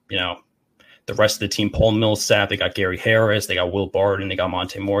and, the rest of the team, Paul Millsap. They got Gary Harris. They got Will Barton. They got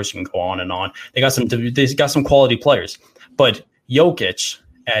Monte Morris. You can go on and on. They got some quality players. But Jokic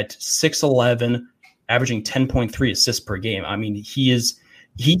at 6'11", averaging 10.3 assists per game. I mean, he is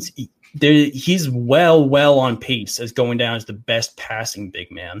he's well on pace as going down as the best passing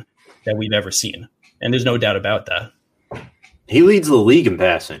big man that we've ever seen, and there's no doubt about that. He leads the league in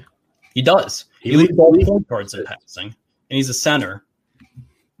passing. He does. He leads all point guards in passing, and he's a center.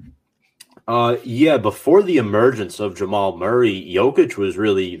 Before the emergence of Jamal Murray, Jokic was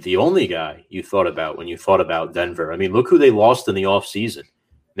really the only guy you thought about when you thought about Denver. I mean, look who they lost in the offseason.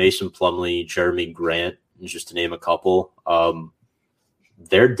 Mason Plumlee, Jeremy Grant, just to name a couple.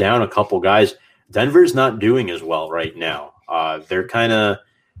 They're down a couple guys. Denver's not doing as well right now. They're kind of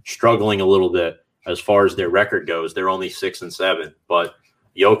struggling a little bit as far as their record goes. They're only 6-7, but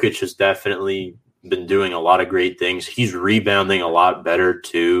Jokic has definitely been doing a lot of great things. He's rebounding a lot better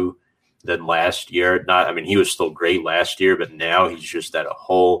too than last year. He was still great last year, but now he's just at a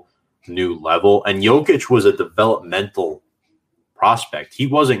whole new level. And Jokic was a developmental prospect. He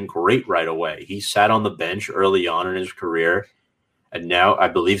wasn't great right away. He sat on the bench early on in his career, and now I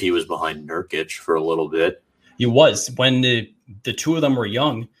believe he was behind Nurkic for a little bit. He was. When the two of them were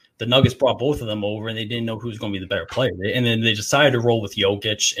young, the Nuggets brought both of them over, and they didn't know who was going to be the better player. And then they decided to roll with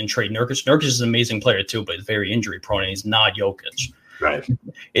Jokic and trade Nurkic. Nurkic is an amazing player too, but he's very injury prone, and he's not Jokic. Right.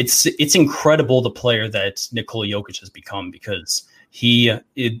 It's incredible the player that Nikola Jokic has become, because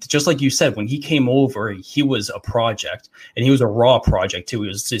just like you said, when he came over, he was a project, and he was a raw project too. He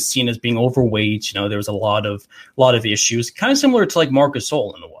was just seen as being overweight. There was a lot of issues, kind of similar to like Marc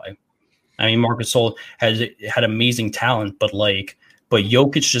Gasol in a way. I mean, Marc Gasol had amazing talent, but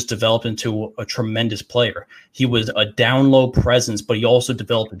Jokic just developed into a tremendous player. He was a down low presence, but he also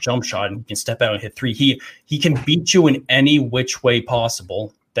developed a jump shot and he can step out and hit three. He can beat you in any which way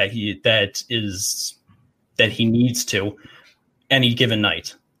possible that he needs to any given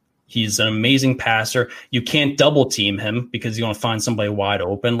night. He's an amazing passer. You can't double team him because you're going to find somebody wide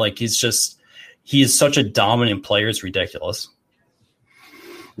open. He is such a dominant player. It's ridiculous.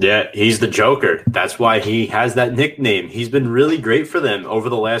 Yeah, he's the Joker. That's why he has that nickname. He's been really great for them over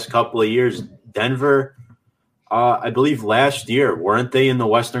the last couple of years. Denver, I believe last year, weren't they in the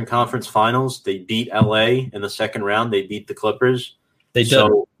Western Conference Finals? They beat LA in the second round. They beat the Clippers. They did.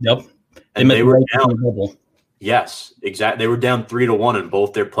 Yep. They were down. Yes, exactly. They were down 3-1 in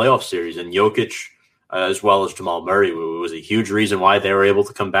both their playoff series, and Jokic, as well as Jamal Murray, was a huge reason why they were able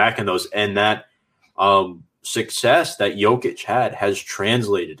to come back in those. And that success that Jokic had has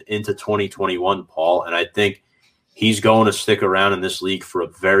translated into 2021, Paul. And I think he's going to stick around in this league for a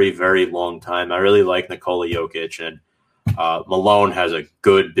very, very long time. I really like Nikola Jokic, and Malone has a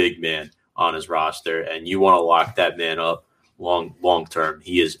good big man on his roster, and you want to lock that man up long term.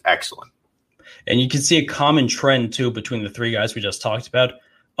 He is excellent. And you can see a common trend, too, between the three guys we just talked about.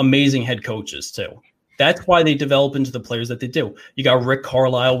 Amazing head coaches, too. That's why they develop into the players that they do. You got Rick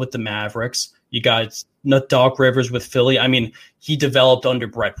Carlisle with the Mavericks. You got Doc Rivers with Philly. I mean, he developed under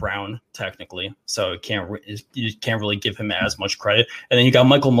Brett Brown, technically, so you can't really give him as much credit. And then you got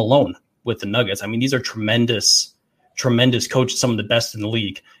Michael Malone with the Nuggets. I mean, these are tremendous coaches, some of the best in the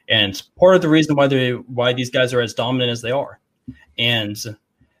league. And part of the reason why these guys are as dominant as they are. And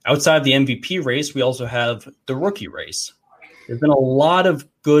outside of the MVP race, we also have the rookie race. There's been a lot of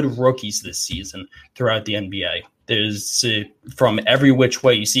good rookies this season throughout the NBA. There's from every which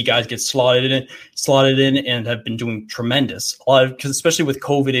way. You see guys get slotted in and have been doing tremendous. A lot of, because especially with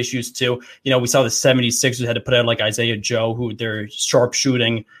COVID issues too. We saw the 76ers had to put out like Isaiah Joe, who they're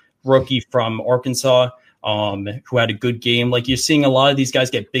sharpshooting rookie from Arkansas, who had a good game. Like, you're seeing a lot of these guys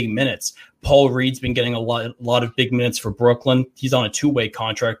get big minutes. Paul Reed's been getting a lot of big minutes for Brooklyn. He's on a 2-way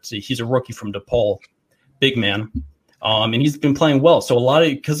contract. He's a rookie from DePaul, big man. And he's been playing well. So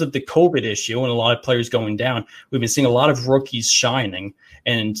because of the COVID issue and a lot of players going down, we've been seeing a lot of rookies shining.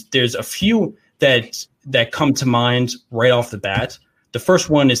 And there's a few that come to mind right off the bat. The first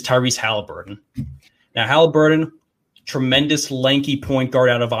one is Tyrese Halliburton. Now, Halliburton, tremendous lanky point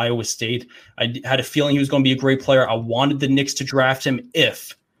guard out of Iowa State. I had a feeling he was going to be a great player. I wanted the Knicks to draft him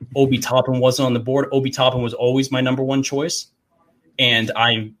if Obi Toppin wasn't on the board. Obi Toppin was always my number one choice. And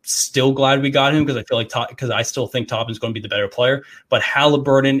I'm still glad we got him, because I feel like because I still think Toppin's going to be the better player. But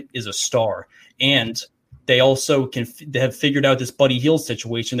Halliburton is a star, and they also they have figured out this Buddy Hield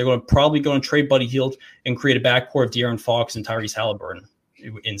situation. They're probably going to trade Buddy Hield and create a backcourt of De'Aaron Fox and Tyrese Halliburton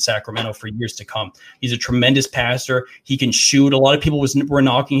in Sacramento for years to come. He's a tremendous passer. He can shoot. A lot of people were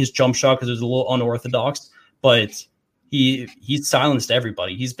knocking his jump shot because it was a little unorthodox, but he's silenced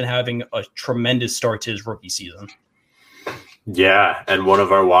everybody. He's been having a tremendous start to his rookie season. Yeah, and one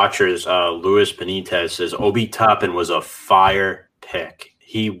of our watchers, Luis Benitez, says Obi Toppin was a fire pick.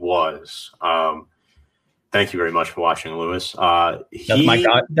 He was. Thank you very much for watching, Luis.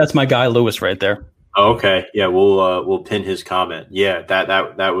 That's my guy, Luis, right there. Oh, okay. Yeah, we'll pin his comment. Yeah,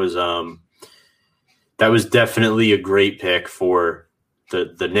 that was definitely a great pick for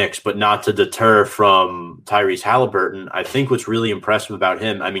the Knicks, but not to deter from Tyrese Halliburton. I think what's really impressive about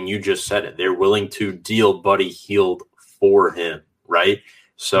him, I mean, you just said it. They're willing to deal Buddy Hield for him, right?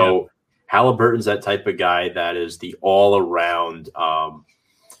 So Halliburton's that type of guy that is the all-around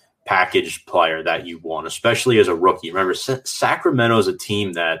packaged player that you want, especially as a rookie. Remember, Sacramento is a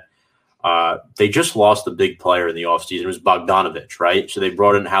team that they just lost a big player in the offseason. It was Bogdanovich, right? So they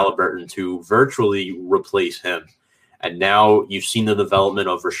brought in Halliburton to virtually replace him. And now you've seen the development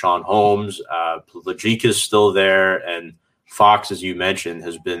of Rashawn Holmes. Lagic is still there. And Fox, as you mentioned,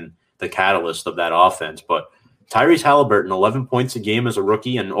 has been the catalyst of that offense. But Tyrese Halliburton, 11 points a game as a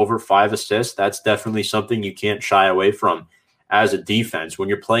rookie and over 5 assists. That's definitely something you can't shy away from as a defense. When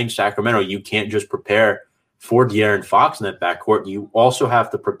you're playing Sacramento, you can't just prepare for De'Aaron Fox in that backcourt. You also have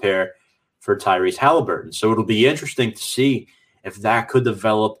to prepare for Tyrese Halliburton. So it'll be interesting to see if that could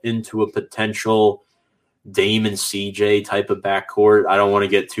develop into a potential Dame and CJ type of backcourt. I don't want to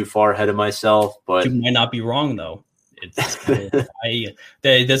get too far ahead of myself, but you might not be wrong though. That's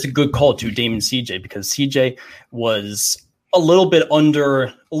a good call to Dame and CJ, because CJ was a little bit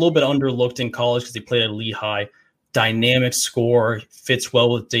underlooked in college because he played at Lehigh. Dynamic score, fits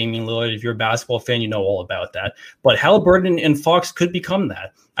well with Damian Lillard. If you're a basketball fan, you know all about that. But Halliburton and Fox could become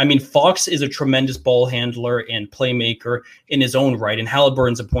that. I mean, Fox is a tremendous ball handler and playmaker in his own right, and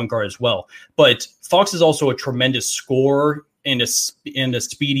Halliburton's a point guard as well. But Fox is also a tremendous scorer and a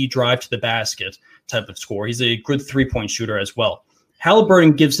speedy drive to the basket type of scorer. He's a good three-point shooter as well.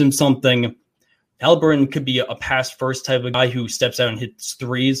 Halliburton gives him something. Halliburton could be a pass-first type of guy who steps out and hits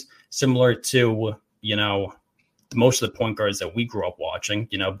threes, similar to, most of the point guards that we grew up watching,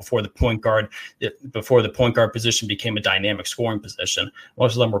 before the point guard position became a dynamic scoring position.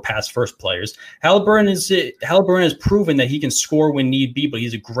 Most of them were pass first players. Halliburton has proven that he can score when need be, but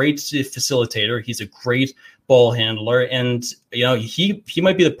he's a great facilitator. He's a great ball handler, and he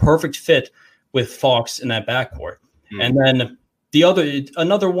might be the perfect fit with Fox in that backcourt. And then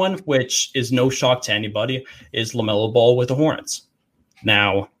another one, which is no shock to anybody, is LaMelo Ball with the Hornets.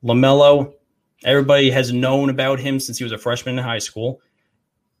 Now, LaMelo, everybody has known about him since he was a freshman in high school.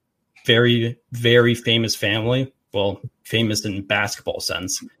 Very, very famous family. Well, famous in basketball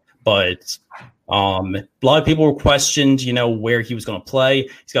sense. But a lot of people were questioned, where he was going to play.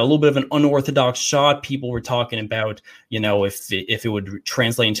 He's got a little bit of an unorthodox shot. People were talking about, if it would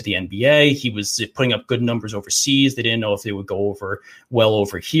translate into the NBA. He was putting up good numbers overseas. They didn't know if they would go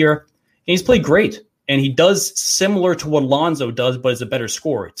over here. And he's played great. And he does similar to what Lonzo does, but is a better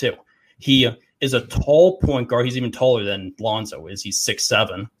scorer too. He is a tall point guard. He's even taller than Lonzo is. He's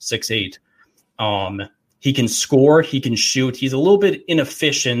 6'7", 6'8". He can score. He can shoot. He's a little bit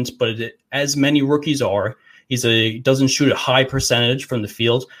inefficient, but as many rookies are, he doesn't shoot a high percentage from the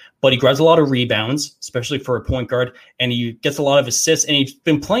field, but he grabs a lot of rebounds, especially for a point guard, and he gets a lot of assists, and he's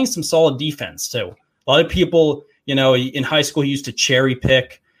been playing some solid defense too. A lot of people, in high school, he used to cherry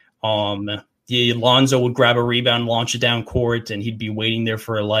pick. Lonzo would grab a rebound, launch it down court, and he'd be waiting there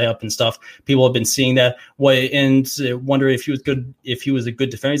for a layup and stuff. People have been seeing that and wonder if he was good. If he was a good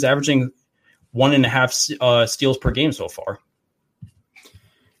defender, he's averaging 1.5 steals per game so far.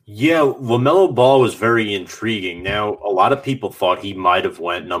 Yeah, LaMelo Ball was very intriguing. Now, a lot of people thought he might have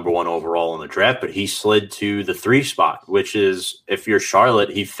went number 1 overall in the draft, but he slid to the 3 spot, which is, if you're Charlotte,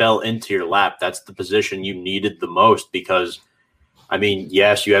 he fell into your lap. That's the position you needed the most because,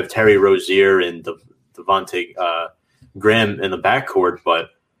 yes, you have Terry Rozier and Devontae Graham in the backcourt, but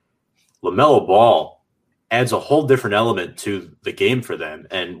LaMelo Ball adds a whole different element to the game for them.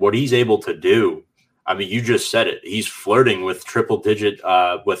 And what he's able to do, you just said it. He's flirting with triple digit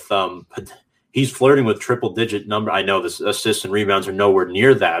number. I know the assists and rebounds are nowhere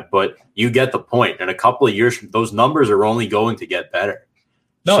near that, but you get the point. In a couple of years, those numbers are only going to get better.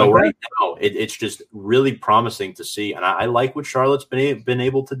 Right now, it's just really promising to see, and I like what Charlotte's been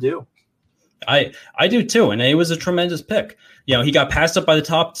able to do. I do too, and it was a tremendous pick. He got passed up by the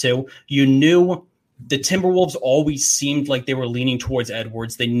top 2. You knew the Timberwolves always seemed like they were leaning towards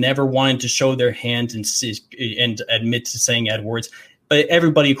Edwards. They never wanted to show their hand and admit to saying Edwards. But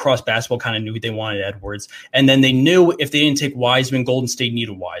everybody across basketball kind of knew they wanted Edwards. And then they knew if they didn't take Wiseman, Golden State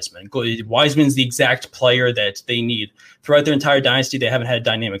needed Wiseman. Wiseman's the exact player that they need. Throughout their entire dynasty, they haven't had a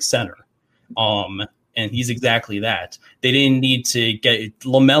dynamic center. And he's exactly that. They didn't need to get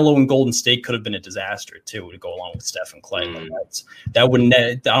LaMelo and Golden State could have been a disaster too to go along with Steph and Clay. I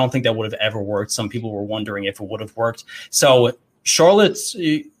don't think that would have ever worked. Some people were wondering if it would have worked. So Charlotte's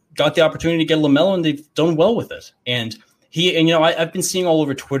got the opportunity to get LaMelo, and they've done well with it. And I've been seeing all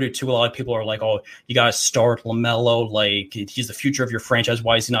over Twitter too. A lot of people are like, "Oh, you got to start LaMelo. Like, he's the future of your franchise.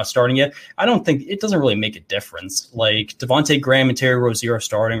 Why is he not starting yet?" I don't think it doesn't really make a difference. Like, Devontae Graham and Terry Rozier are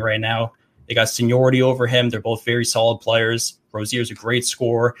starting right now. They got seniority over him. They're both very solid players. Rozier's a great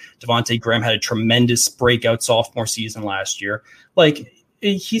scorer. Devontae Graham had a tremendous breakout sophomore season last year. Like,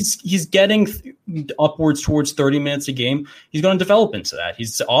 he's getting upwards towards 30 minutes a game. He's going to develop into that.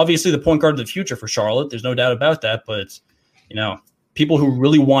 He's obviously the point guard of the future for Charlotte. There's no doubt about that. But, people who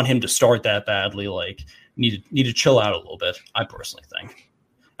really want him to start that badly, like, need to chill out a little bit, I personally think.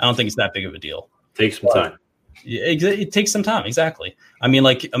 I don't think it's that big of a deal. Take some time. It takes some time, exactly. I mean,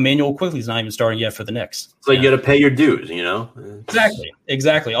 like, Emmanuel Quickly's not even starting yet for the Knicks. So you got to pay your dues,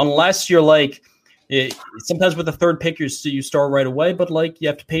 Exactly. Unless you're like, sometimes with the third pick you start right away, but like you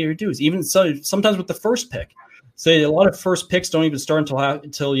have to pay your dues. Even so, sometimes with the first pick, a lot of first picks don't even start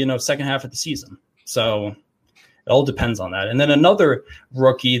until second half of the season. So it all depends on that. And then another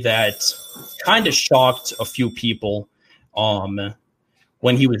rookie that kind of shocked a few people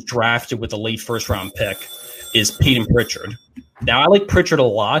when he was drafted with a late first round pick is Peyton Pritchard. Now, I like Pritchard a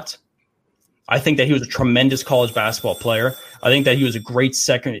lot. I think that he was a tremendous college basketball player. I think that he was a great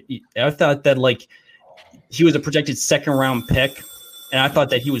second. I thought that, like, he was a projected second round pick, and I thought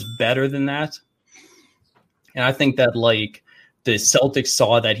that he was better than that. And I think that, like, the Celtics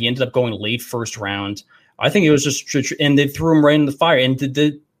saw that he ended up going late first round. I think it was just, and they threw him right in the fire. And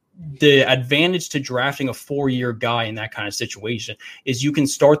the advantage to drafting a 4-year guy in that kind of situation is you can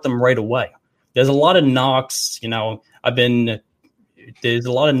start them right away. There's a lot of knocks, there's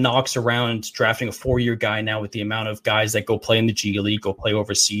a lot of knocks around drafting a 4-year guy now with the amount of guys that go play in the G League, go play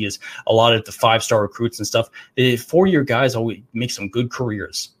overseas, a lot of the 5-star recruits and stuff. The 4-year guys always make some good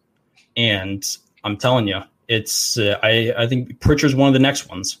careers. And I'm telling you, it's I think Pritchard's one of the next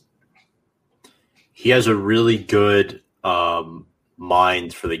ones. He has a really good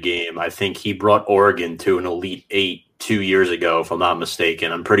mind for the game. I think he brought Oregon to an Elite 8 2 years ago, if I'm not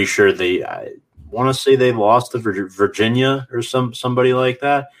mistaken. I'm pretty sure I want to say they lost to Virginia or somebody like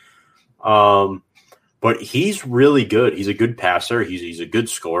that. But he's really good. He's a good passer. He's a good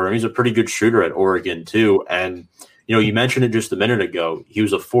scorer. He's a pretty good shooter at Oregon too. And you mentioned it just a minute ago. He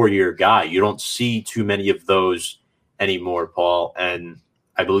was a 4-year guy. You don't see too many of those anymore, Paul. And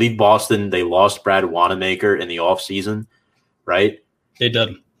I believe Boston, they lost Brad Wanamaker in the offseason, right? They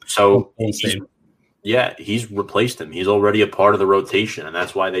did. So he's replaced him. He's already a part of the rotation, and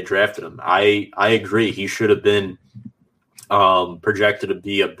that's why they drafted him. I agree. He should have been projected to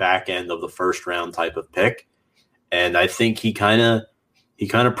be a back end of the first round type of pick, and I think he kind of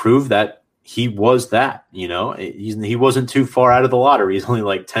proved that he was that. He wasn't too far out of the lottery. He's only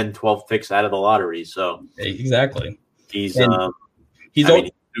like 10, 12 picks out of the lottery. So exactly, he's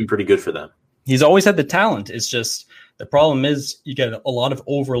doing pretty good for them. He's always had the talent. It's just the problem is you get a lot of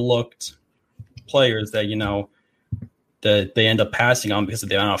overlooked players that that they end up passing on because of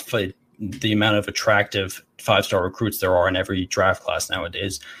the amount of attractive 5-star recruits there are in every draft class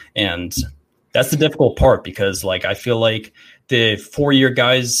nowadays. And that's the difficult part because, like, I feel like the 4-year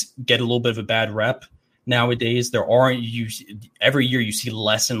guys get a little bit of a bad rep nowadays. Every year you see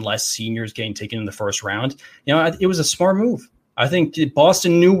less and less seniors getting taken in the first round. It was a smart move. I think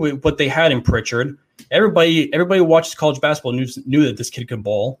Boston knew what they had in Pritchard. Everybody who watches college basketball knew that this kid could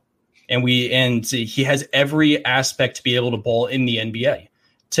ball. And he has every aspect to be able to ball in the NBA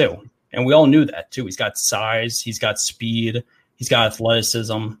too. And we all knew that too. He's got size, he's got speed, he's got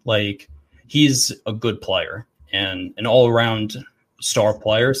athleticism. Like, he's a good player and an all-around star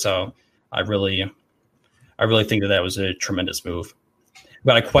player. So I really think that was a tremendous move. We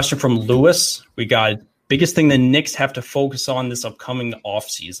got a question from Lewis. We got biggest thing the Knicks have to focus on this upcoming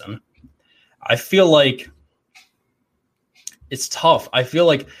offseason. I feel like it's tough. I feel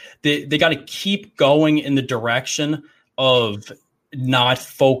like they got to keep going in the direction of not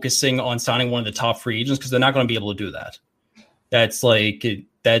focusing on signing one of the top free agents because they're not going to be able to do that. That's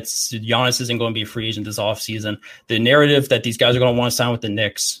Giannis isn't going to be a free agent this offseason. The narrative that these guys are going to want to sign with the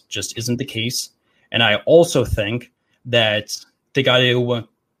Knicks just isn't the case. And I also think that they got to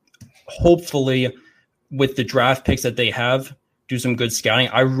hopefully, with the draft picks that they have, do some good scouting.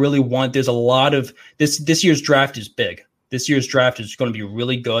 There's a lot of this year's draft is big. This year's draft is going to be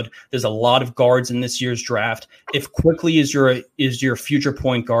really good. There's a lot of guards in this year's draft. If Quickly is your future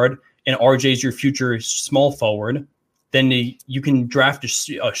point guard and RJ is your future small forward, then you can draft a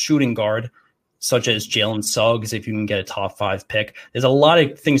shooting guard such as Jalen Suggs if you can get a top 5 pick. There's a lot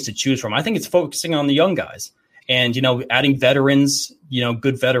of things to choose from. I think it's focusing on the young guys and, adding veterans,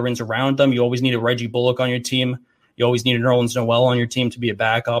 good veterans around them. You always need a Reggie Bullock on your team. You always need a Nerlens Noel on your team to be a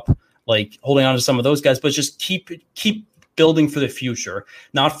backup, like holding on to some of those guys, but just keep building for the future,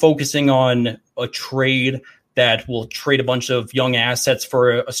 not focusing on a trade that will trade a bunch of young assets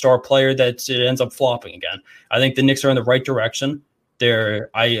for a star player that it ends up flopping again. I think the Knicks are in the right direction.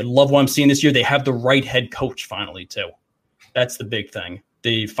 I love what I'm seeing this year. They have the right head coach finally, too. That's the big thing.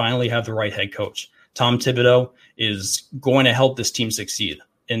 They finally have the right head coach. Tom Thibodeau is going to help this team succeed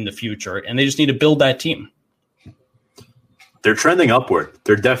in the future, and they just need to build that team. They're trending upward.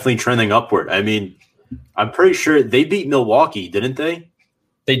 They're definitely trending upward. I mean, I'm pretty sure they beat Milwaukee, didn't they?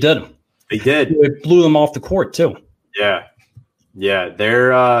 They did. They did. It blew them off the court too. Yeah.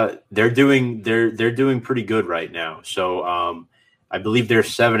 They're doing pretty good right now. So I believe they're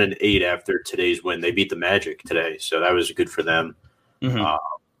 7-8 after today's win. They beat the Magic today, so that was good for them. Mm-hmm.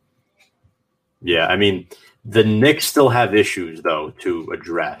 Yeah, I mean, the Knicks still have issues though to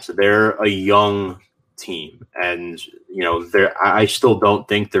address. They're a young team, and I still don't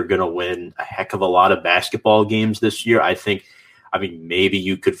think they're going to win a heck of a lot of basketball games this year. I mean, maybe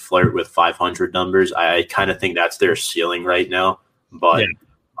you could flirt with 500 numbers. I kind of think that's their ceiling right now, but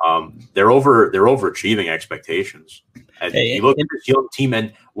they're overachieving expectations. And you look at this young team,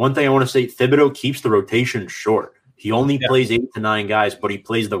 and one thing I want to say, Thibodeau keeps the rotation short. He only plays 8 to 9 guys, but he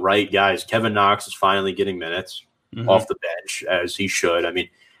plays the right guys. Kevin Knox is finally getting minutes off the bench, as he should. I mean,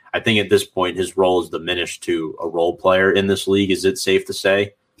 I think at this point his role is diminished to a role player in this league. Is it safe to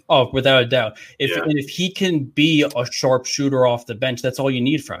say? Oh, without a doubt. If he can be a sharp shooter off the bench, that's all you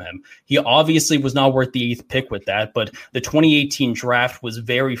need from him. He obviously was not worth the 8th pick with that, but the 2018 draft was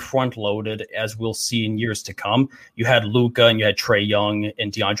very front-loaded, as we'll see in years to come. You had Luka and you had Trae Young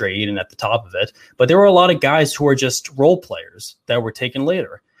and DeAndre Ayton at the top of it, but there were a lot of guys who are just role players that were taken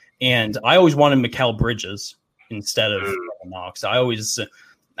later. And I always wanted Mikal Bridges instead of Knox. I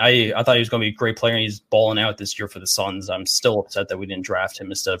thought he was going to be a great player, and he's balling out this year for the Suns. I'm still upset that we didn't draft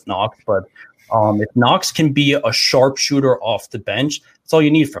him instead of Knox. But if Knox can be a sharpshooter off the bench, that's all you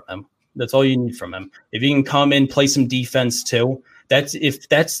need from him. That's all you need from him. If he can come in, play some defense too, that's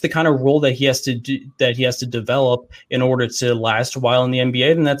the kind of role that he has to develop in order to last a while in the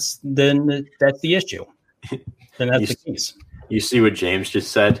NBA. Then that's the issue. Then that's the case. You see what James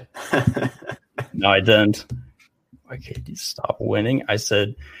just said? No, I didn't. Okay, stop winning. I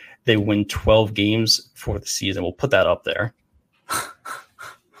said they win 12 games for the season. We'll put that up there.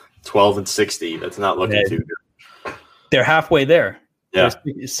 12-60. That's not looking too good. They're halfway there. Yeah.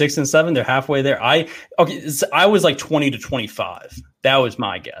 6-7. They're halfway there. I was like 20 to 25. That was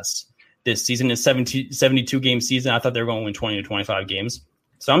my guess. This season is 72 game season. I thought they were going to win 20 to 25 games.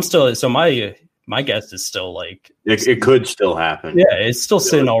 So my guess is still like it could still happen. Yeah, it's still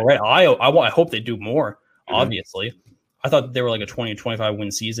sitting all right. I hope they do more. Obviously, I thought they were like a 20 to 25 win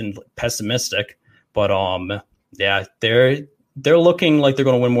season, pessimistic, but they're looking like they're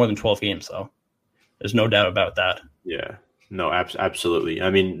going to win more than 12 games, though. There's no doubt about that. Yeah, no, absolutely.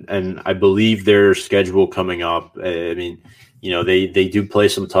 I mean, and I believe their schedule coming up. I mean, they do play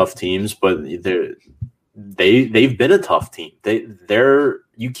some tough teams, but they've been a tough team.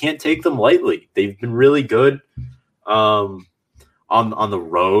 You can't take them lightly. They've been really good. On the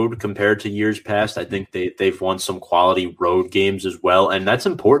road compared to years past. I think they've won some quality road games as well, and that's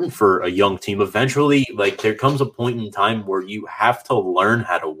important for a young team. Eventually, like, there comes a point in time where you have to learn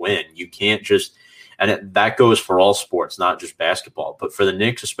how to win. You can't just – and that goes for all sports, not just basketball. But for the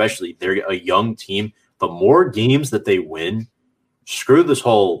Knicks especially, they're a young team. The more games that they win, screw this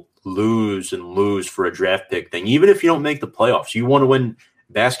whole lose for a draft pick thing. Even if you don't make the playoffs, you want to win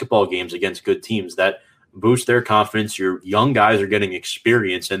basketball games against good teams. That – boost their confidence. Your young guys are getting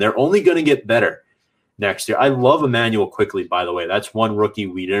experience, and they're only going to get better next year. I love Emmanuel Quickley, by the way. That's one rookie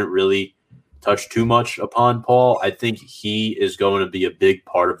we didn't really touch too much upon, Paul. I think he is going to be a big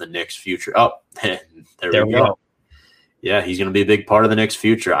part of the Knicks' future. Oh, there we go. Yeah, he's going to be a big part of the Knicks'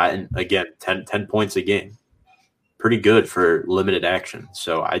 future. And again, 10 points a game. Pretty good for limited action.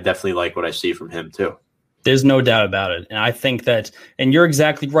 So I definitely like what I see from him too. There's no doubt about it. And I think that, and you're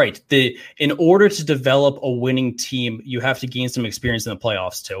exactly right. In order to develop a winning team, you have to gain some experience in the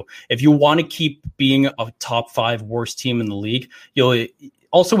playoffs too. If you want to keep being a top 5 worst team in the league, you'll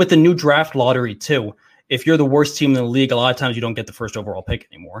also with the new draft lottery too. If you're the worst team in the league, a lot of times you don't get the first overall pick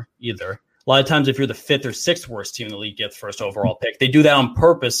anymore either. A lot of times if you're the 5th or 6th worst team in the league, you get the first overall pick. They do that on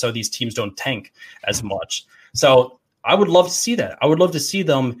purpose so these teams don't tank as much. So I would love to see that. I would love to see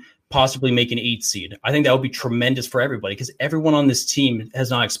them possibly make an 8 seed. I think that would be tremendous for everybody because everyone on this team has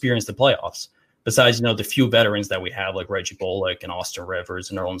not experienced the playoffs. Besides, the few veterans that we have, like Reggie Bullock and Austin Rivers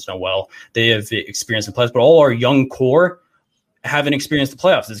and Nerlens Noel, they have experienced the playoffs. But all our young core haven't experienced the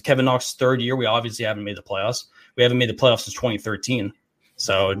playoffs. It's Kevin Knox's 3rd year. We obviously haven't made the playoffs. We haven't made the playoffs since 2013.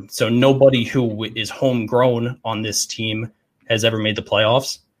 So nobody who is homegrown on this team has ever made the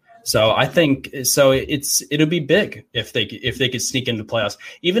playoffs. So I think it'll be big if they could sneak into the playoffs.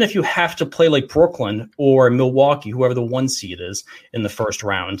 Even if you have to play like Brooklyn or Milwaukee, whoever the 1 seed is in the first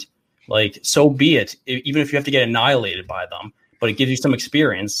round, like so be it. Even if you have to get annihilated by them, but it gives you some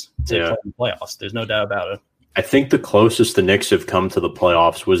experience to play in the playoffs. There's no doubt about it. I think the closest the Knicks have come to the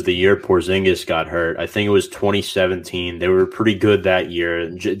playoffs was the year Porzingis got hurt. I think it was 2017. They were pretty good that year.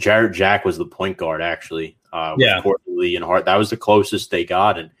 Jarrett Jack was the point guard, actually. With Courtney Lee and Hart. That was the closest they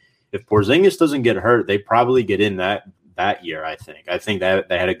got. And if Porzingis doesn't get hurt, they probably get in that year, I think. I think that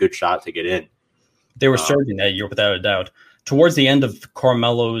they had a good shot to get in. They were surging that year, without a doubt. Towards the end of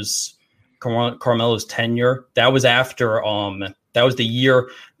Carmelo's tenure, that was after that was the year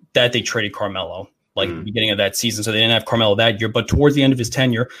that they traded Carmelo. Like the beginning of that season. So they didn't have Carmelo that year. But towards the end of his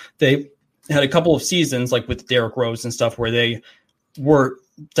tenure, they had a couple of seasons, like with Derrick Rose and stuff, where they were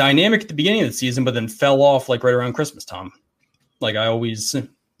dynamic at the beginning of the season, but then fell off like right around Christmas time. Like I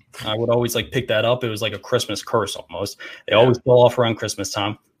would always like pick that up. It was like a Christmas curse almost. They always fell off around Christmas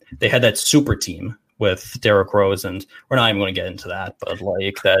time. They had that super team with Derrick Rose, and we're not even going to get into that, but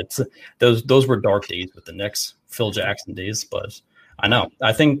like that, those were dark days with the Knicks, Phil Jackson days. But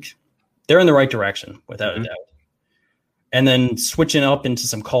I think they're in the right direction, without a doubt. And then switching up into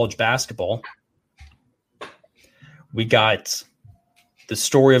some college basketball, we got the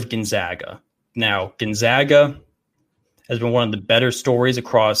story of Gonzaga. Now, Gonzaga has been one of the better stories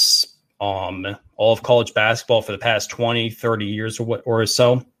across all of college basketball for the past 20, 30 years or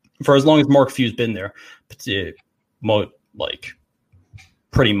so, for as long as Mark Few's been there. Like,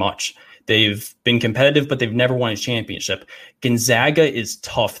 pretty much. They've been competitive, but they've never won a championship. Gonzaga is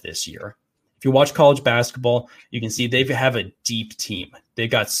tough this year. If you watch college basketball, you can see they have a deep team. They've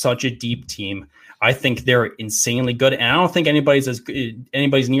got such a deep team. I think they're insanely good, and I don't think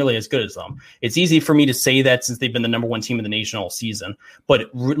anybody's nearly as good as them. It's easy for me to say that since they've been the number 1 team in the nation all season, but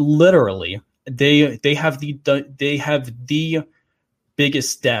literally, they have the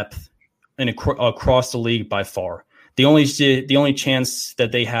biggest depth across the league by far. The only chance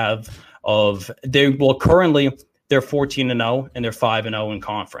that they have currently they're 14-0 and they're 5-0 in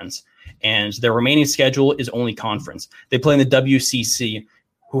conference. And their remaining schedule is only conference. They play in the WCC,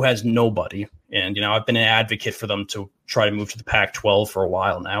 who has nobody. And, I've been an advocate for them to try to move to the Pac-12 for a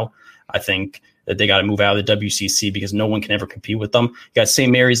while now. I think that they got to move out of the WCC because no one can ever compete with them. You got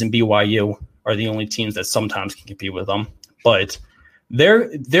St. Mary's and BYU are the only teams that sometimes can compete with them. But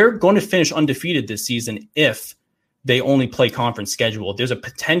they're going to finish undefeated this season if they only play conference schedule. There's a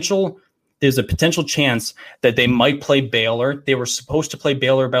potential chance that they might play Baylor. They were supposed to play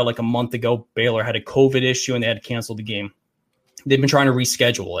Baylor about like a month ago. Baylor had a COVID issue and they had to cancel the game. They've been trying to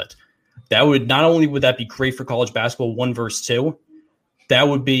reschedule it. That would not only would that be great for college basketball 1 versus 2, that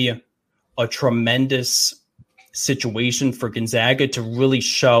would be a tremendous situation for Gonzaga to really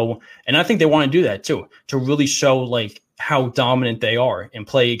show, and I think they want to do that too, to really show like how dominant they are and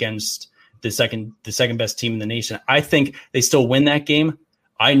play against the second best team in the nation. I think they still win that game.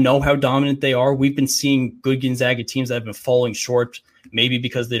 I know how dominant they are. We've been seeing good Gonzaga teams that have been falling short, maybe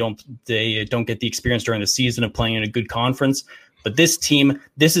because they don't get the experience during the season of playing in a good conference. But this team,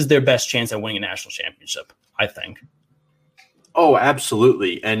 this is their best chance at winning a national championship, I think. Oh,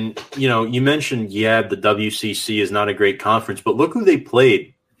 absolutely. And, you mentioned, the WCC is not a great conference, but look who they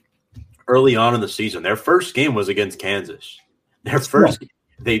played early on in the season. Their first game was against Kansas.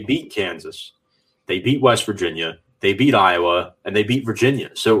 They beat Kansas. They beat West Virginia. They beat Iowa, and they beat Virginia.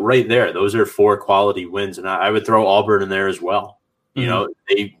 So right there, those are 4 quality wins. And I would throw Auburn in there as well.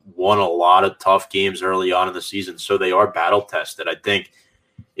 They won a lot of tough games early on in the season, so they are battle tested. I think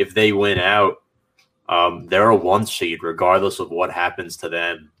if they win out, they're a 1 seed regardless of what happens to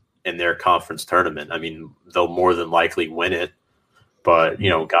them in their conference tournament. I mean, they'll more than likely win it, but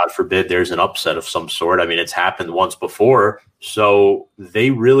God forbid there's an upset of some sort. I mean, it's happened once before, so they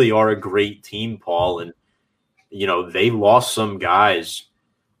really are a great team, Paul. And they lost some guys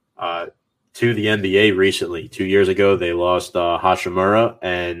to the NBA recently. 2 years ago, they lost Hachimura,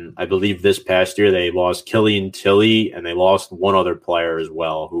 and I believe this past year they lost Killian Tilly, and they lost one other player as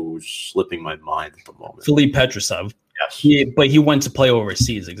well who's slipping my mind at the moment. Philippe Petrusov. Yes. But he went to play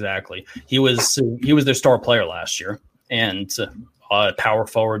overseas, exactly. He was their star player last year, and power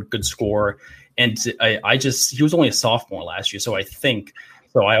forward, good scorer. And he was only a sophomore last year, so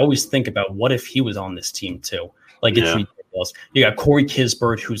I always think about what if he was on this team too. It's ridiculous. You got Corey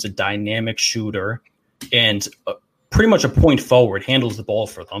Kispert, who's a dynamic shooter, and pretty much a point forward, handles the ball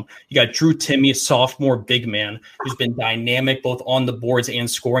for them. You got Drew Timme, a sophomore big man who's been dynamic both on the boards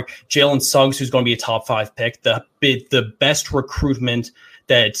and scoring. Jalen Suggs, who's going to be a top 5 pick, the best recruitment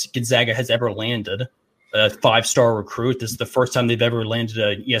that Gonzaga has ever landed, a 5-star recruit. This is the first time they've ever landed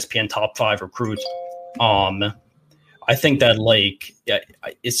an ESPN top 5 recruit. I think that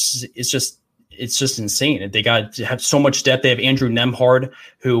it's just insane. They got to have so much depth. They have Andrew Nembhard,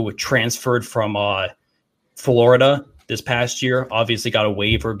 who transferred from Florida this past year, obviously got a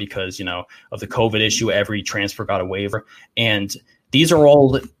waiver because, of the COVID issue. Every transfer got a waiver. And these are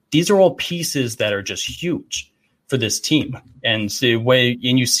all pieces that are just huge for this team. And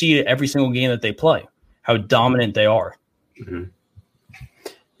you see it every single game that they play, how dominant they are. Mm-hmm.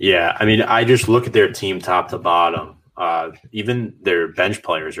 Yeah. I mean, I just look at their team top to bottom. Even their bench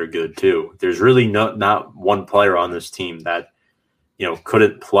players are good too. There's really not one player on this team that,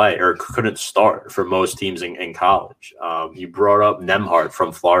 couldn't play or couldn't start for most teams in college. You brought up Nembhard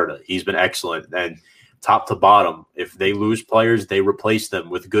from Florida. He's been excellent. And top to bottom, if they lose players, they replace them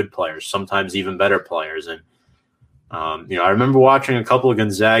with good players, sometimes even better players. And, I remember watching a couple of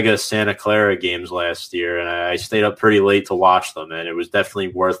Gonzaga Santa Clara games last year, and I stayed up pretty late to watch them, and it was definitely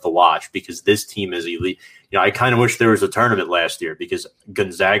worth the watch because this team is elite. I kind of wish there was a tournament last year because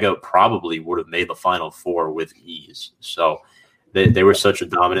Gonzaga probably would have made the Final Four with ease. So they were such a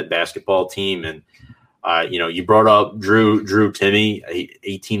dominant basketball team. And, you brought up Drew Timme,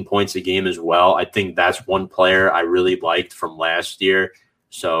 18 points a game as well. I think that's one player I really liked from last year.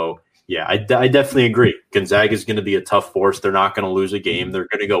 So, yeah, I definitely agree. Gonzaga is going to be a tough force. They're not going to lose a game. They're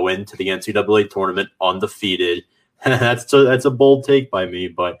going to go into the NCAA tournament undefeated. That's a bold take by me,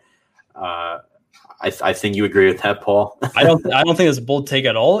 but I think you agree with that, Paul. I don't think it's a bold take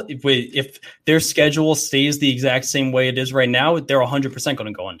at all. If their schedule stays the exact same way it is right now, they're 100% going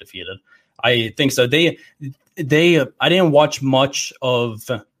to go undefeated. I think so. I didn't watch much of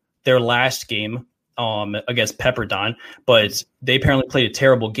their last game against Pepperdine, but they apparently played a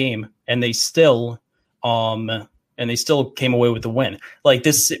terrible game, and they still came away with the win. Like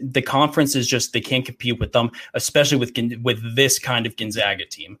this, the conference is just, they can't compete with them, especially with this kind of Gonzaga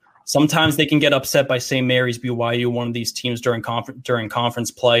team. Sometimes they can get upset by St. Mary's, BYU, one of these teams during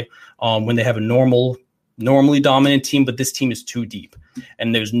conference play when they have a normally dominant team, but this team is too deep,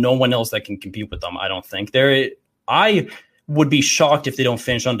 and there's no one else that can compete with them. I don't think. I would be shocked if they don't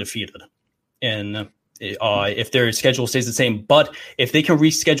finish undefeated, and if their schedule stays the same. But if they can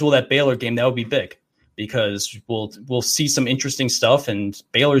reschedule that Baylor game, that would be big because we'll see some interesting stuff. And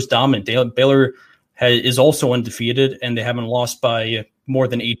Baylor's dominant. Baylor is also undefeated, and they haven't lost by more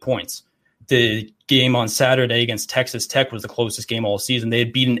than 8 points. The game on Saturday against Texas Tech was the closest game all season. They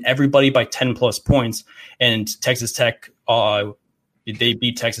had beaten everybody by 10 plus points, and Texas Tech, they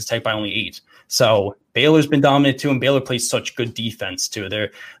beat Texas Tech by only 8. So Baylor's been dominant too, and Baylor plays such good defense too.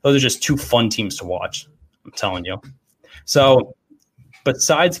 Those are just two fun teams to watch, I'm telling you. So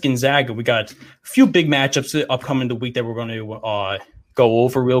besides Gonzaga, we got a few big matchups upcoming the week that we're going to go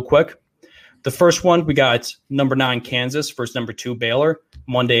over real quick. The first one, we got number 9 Kansas versus number 2 Baylor,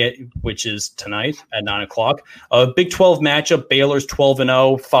 Monday, which is tonight at 9:00. A Big 12 matchup. Baylor's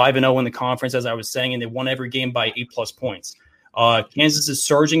 12-0, 5-0 in the conference, as I was saying, and they won every game by 8+ points. Kansas is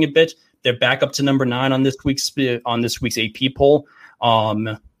surging a bit. They're back up to number 9 on this week's AP poll.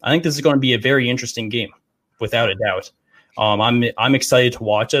 I think this is going to be a very interesting game, without a doubt. I'm excited to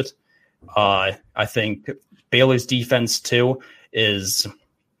watch it. I think Baylor's defense too is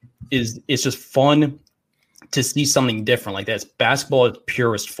just fun to see something different like that. It's basketball at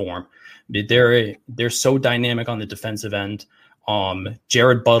purest form. They're so dynamic on the defensive end.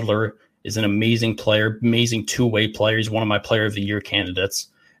 Jared Butler is an amazing player, amazing two-way player. He's one of my player of the year candidates.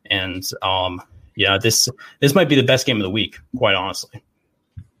 And this might be the best game of the week, quite honestly.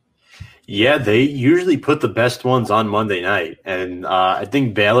 Yeah, they usually put the best ones on Monday night. And I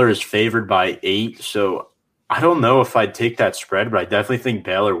think Baylor is favored by 8. So I don't know if I'd take that spread, but I definitely think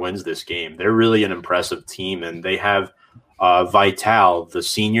Baylor wins this game. They're really an impressive team, and they have Vital, the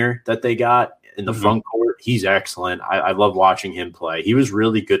senior that they got in the front court. He's excellent. I love watching him play. He was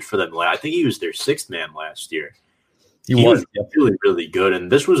really good for them. I think he was their 6th man last year. He was really, really good.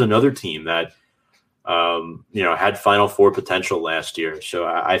 And this was another team that, had Final Four potential last year. So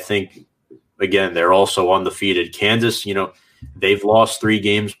I think, again, they're also undefeated. Kansas, they've lost 3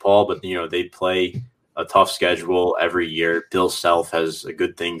 games, Paul, but, they play a tough schedule every year. Bill Self has a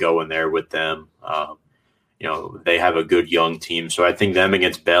good thing going there with them. They have a good young team. So I think them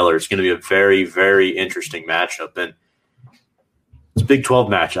against Baylor is going to be a very, very interesting matchup. And it's a Big 12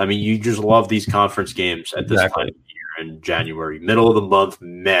 match. I mean, you just love these conference games at this time of the year. in January, middle of the month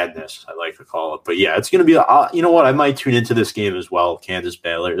madness, I like to call it. But yeah, it's going to be, you know what? I might tune into this game as well. Kansas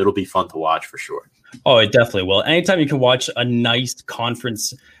Baylor. It'll be fun to watch for sure. Oh, it definitely will. Anytime you can watch a nice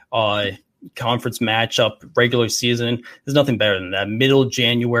conference matchup, regular season, there's nothing better than that. Middle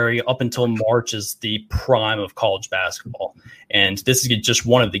January up until March is the prime of college basketball. And this is just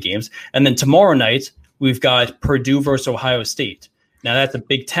one of the games. And then tomorrow night, we've got Purdue versus Ohio State. Now that's a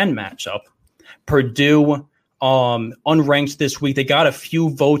Big Ten matchup. Purdue, unranked this week. They got a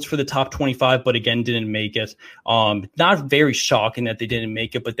few votes for the top 25, but again, didn't make it. Not very shocking that they didn't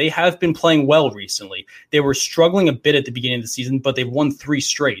make it, but they have been playing well recently. They were struggling a bit at the beginning of the season, but they've won 3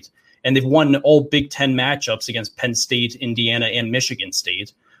 straight. And they've won all Big Ten matchups against Penn State, Indiana, and Michigan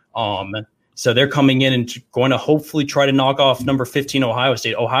State. So they're coming in and going to hopefully try to knock off number 15 Ohio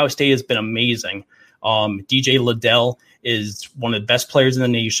State. Ohio State has been amazing. DJ Liddell is one of the best players in the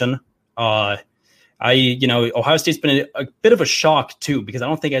nation. Ohio State's been a bit of a shock too, because I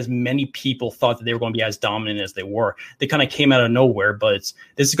don't think as many people thought that they were going to be as dominant as they were. They kind of came out of nowhere, but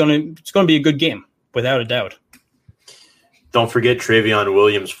it's going to be a good game without a doubt. Don't forget Travion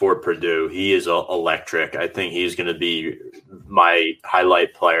Williams for Purdue. He is electric. I think he's going to be my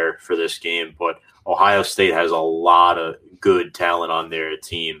highlight player for this game. But Ohio State has a lot of good talent on their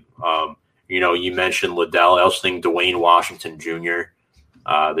team. You mentioned Liddell. I also think Dwayne Washington Jr.,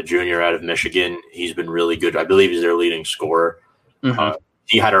 the junior out of Michigan, he's been really good. I believe he's their leading scorer. Mm-hmm.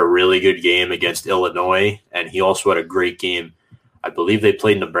 He had a really good game against Illinois, and he also had a great game. I believe they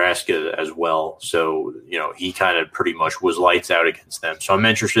played Nebraska as well. So, he kind of pretty much was lights out against them. So I'm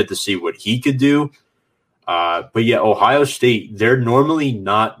interested to see what he could do. But yeah, Ohio State, they're normally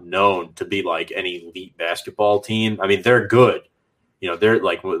not known to be like an elite basketball team. I mean, they're good. They're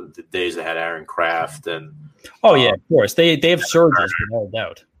like the days they had Aaron Kraft and oh yeah, of course. They have surges without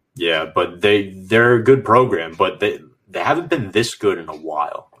doubt. Yeah, but they're a good program, but they haven't been this good in a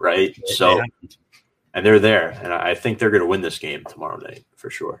while, right? And they're there, and I think they're going to win this game tomorrow night for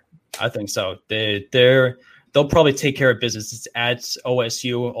sure. I think so. They'll probably take care of business. It's at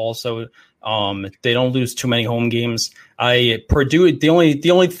OSU also. They don't lose too many home games. Purdue, the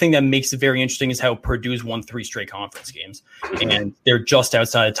only thing that makes it very interesting is how Purdue's won 3 straight conference games, and they're just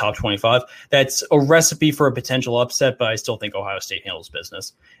outside the top 25. That's a recipe for a potential upset, but I still think Ohio State handles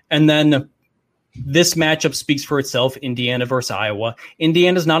business. And then this matchup speaks for itself, Indiana versus Iowa.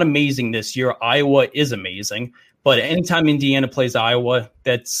 Indiana's not amazing this year. Iowa is amazing. But anytime Indiana plays Iowa,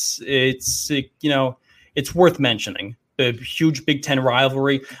 it's worth mentioning. The huge Big Ten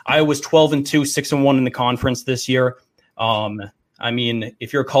rivalry. Iowa's 12-2, 6-1 in the conference this year.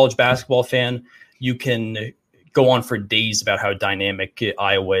 If you're a college basketball fan, you can go on for days about how dynamic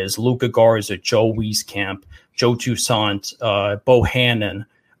Iowa is. Luka Garza, Joe Wieskamp, Joe Toussaint, Bohannon,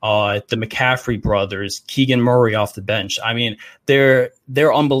 the McCaffrey brothers, Keegan Murray off the bench. I mean, they're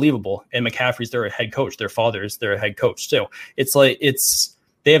unbelievable. And McCaffrey's their head coach. Their father's their head coach too.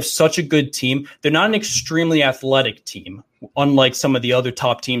 They have such a good team. They're not an extremely athletic team, unlike some of the other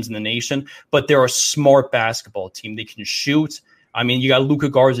top teams in the nation, but they're a smart basketball team. They can shoot. I mean, you got Luka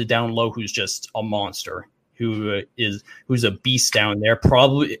Garza down low, who's just a monster, who's a beast down there.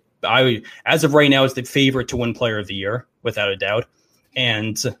 Probably, as of right now, is the favorite to win Player of the Year, without a doubt.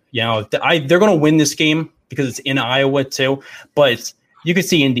 And, they're going to win this game because it's in Iowa too. But you could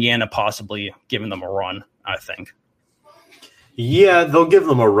see Indiana possibly giving them a run, I think. Yeah, they'll give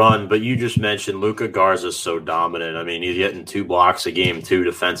them a run, but you just mentioned Luka Garza is so dominant. I mean, he's getting 2 blocks a game, too,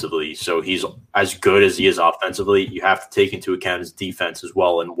 defensively. So he's as good as he is offensively. You have to take into account his defense as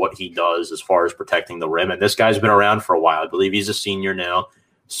well and what he does as far as protecting the rim. And this guy's been around for a while. I believe he's a senior now.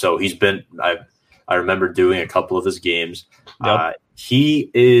 So he's been – I remember doing a couple of his games. Yep. He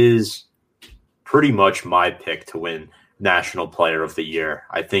is pretty much my pick to win National Player of the Year.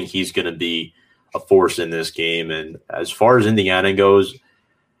 I think he's going to be a force in this game. And as far as Indiana goes,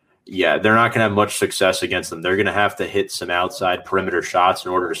 yeah, they're not going to have much success against them. They're going to have to hit some outside perimeter shots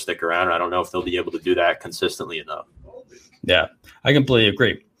in order to stick around. I don't know if they'll be able to do that consistently enough. Yeah, I completely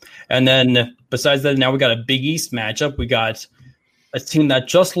agree. And then besides that, now we got a Big East matchup. We got a team that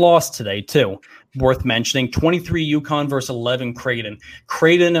just lost today, too. Worth mentioning, 23 UConn versus 11 Creighton.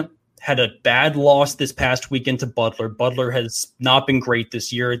 Creighton had a bad loss this past weekend to Butler. Butler has not been great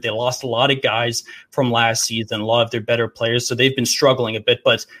this year. They lost a lot of guys from last season, a lot of their better players, so they've been struggling a bit,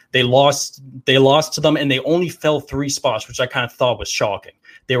 but they lost to them, and they only fell 3 spots, which I kind of thought was shocking.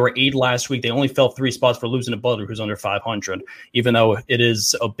 They were 8 last week. They only fell 3 spots for losing to Butler, who's under 500, even though it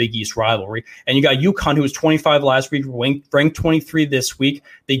is a Big East rivalry. And you got UConn, who was 25 last week, ranked 23 this week.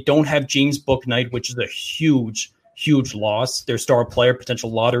 They don't have James Bouknight, which is a huge loss. Their star player,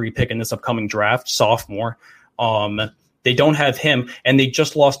 potential lottery pick in this upcoming draft, sophomore. They don't have him, and they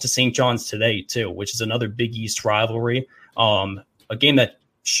just lost to St. John's today too, which is another Big East rivalry. A game that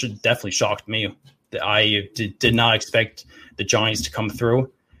definitely shocked me. I did not expect the Giants to come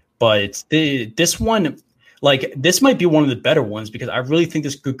through, but this one, like, this might be one of the better ones because I really think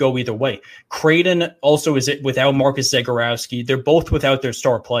this could go either way. Creighton also is it without Marcus Zagorowski. They're both without their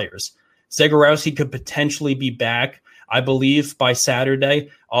star players. Zagorowski could potentially be back, I believe, by Saturday.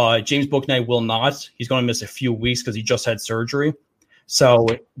 James Bouknight will not. He's going to miss a few weeks because he just had surgery. So,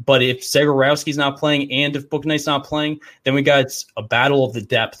 but if Zagorowski's not playing and if Bouknight's not playing, then we got a battle of the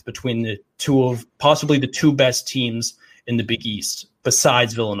depth between the two of possibly the two best teams in the Big East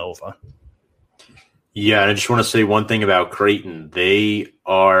besides Villanova. Yeah, and I just want to say one thing about Creighton. They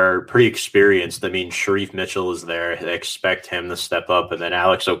are pretty experienced. I mean, Sharif Mitchell is there. They expect him to step up. And then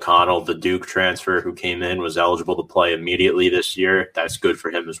Alex O'Connell, the Duke transfer who came in, was eligible to play immediately this year. That's good for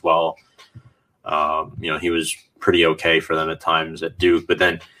him as well. He was pretty okay for them at times at Duke. But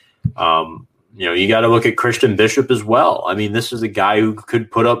then, you got to look at Christian Bishop as well. I mean, this is a guy who could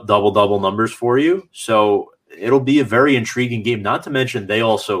put up double numbers for you. So it'll be a very intriguing game. Not to mention they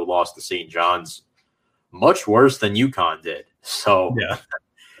also lost to St. John's much worse than UConn did. So yeah,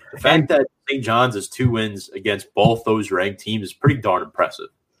 the fact that St. John's has 2 wins against both those ranked teams is pretty darn impressive.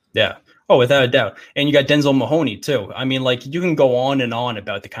 Yeah. Oh, without a doubt. And you got Denzel Mahoney, too. I mean, like, you can go on and on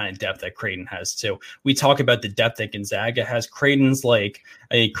about the kind of depth that Creighton has, too. We talk about the depth that Gonzaga has. Creighton's not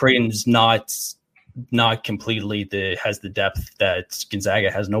completely has the depth that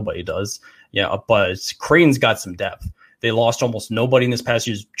Gonzaga has. Nobody does. Yeah, but Creighton's got some depth. They lost almost nobody in this past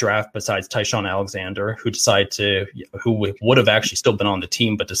year's draft besides Tyshawn Alexander, who would have actually still been on the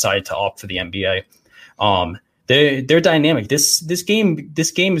team, but decided to opt for the NBA. They're dynamic. This game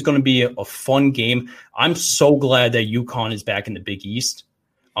is going to be a fun game. I'm so glad that UConn is back in the Big East.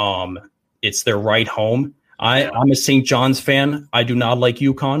 It's their right home. I'm a St. John's fan. I do not like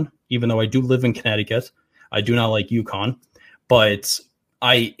UConn, even though I do live in Connecticut. I do not like UConn, but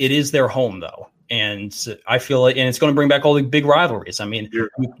it is their home though. And I feel like, and it's going to bring back all the big rivalries. I mean,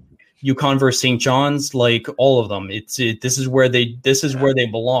 UConn versus St. John's, like all of them. This is where they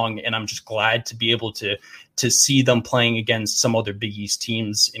belong, and I'm just glad to be able to see them playing against some other Big East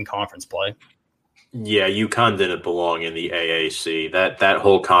teams in conference play. Yeah, UConn didn't belong in the AAC. That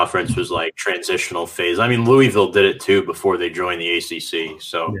whole conference was like transitional phase. I mean, Louisville did it too before they joined the ACC.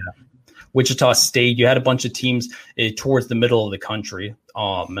 So, yeah. Wichita State, you had a bunch of teams towards the middle of the country.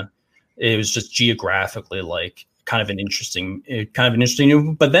 It was just geographically like kind of an interesting.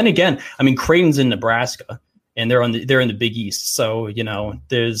 But then again, I mean, Creighton's in Nebraska, and they're in the Big East. So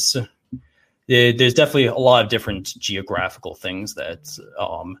there's definitely a lot of different geographical things that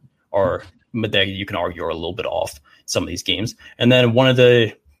that you can argue are a little bit off some of these games. And then one of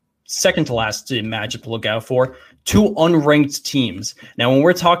the second to last matchup to look out for, 2 unranked teams. Now, when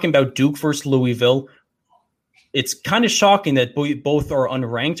we're talking about Duke versus Louisville, it's kind of shocking that both are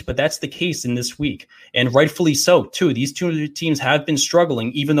unranked, but that's the case in this week, and rightfully so too. These 2 teams have been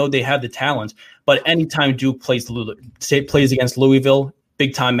struggling, even though they have the talent. But anytime Duke plays against Louisville,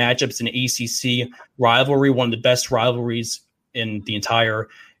 big time matchups, an ACC rivalry, one of the best rivalries in the entire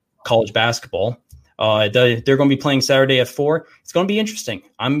college basketball. They're going to be playing Saturday at 4. It's going to be interesting.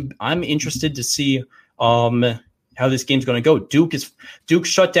 I'm interested to see how this game's going to go. Duke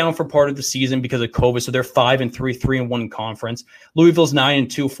shut down for part of the season because of COVID, so they're 5-3, 3-1 in conference. Louisville's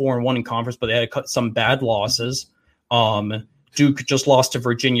 9-2, 4-1 in conference, but they had some bad losses. Duke just lost to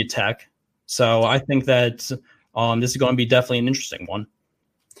Virginia Tech, so I think that this is going to be definitely an interesting one.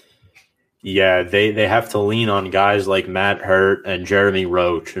 Yeah, they have to lean on guys like Matt Hurt and Jeremy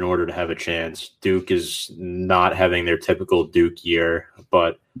Roach in order to have a chance. Duke is not having their typical Duke year,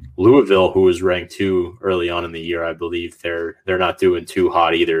 but Louisville, who was ranked 2 early on in the year, I believe they're not doing too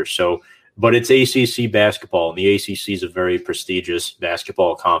hot either. So, but it's ACC basketball, and the ACC is a very prestigious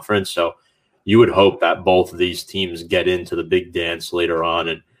basketball conference. So you would hope that both of these teams get into the big dance later on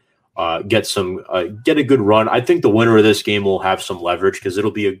and get a good run. I think the winner of this game will have some leverage because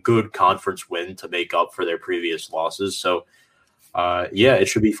it'll be a good conference win to make up for their previous losses. So, it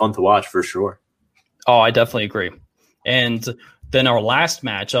should be fun to watch for sure. Oh, I definitely agree. And then our last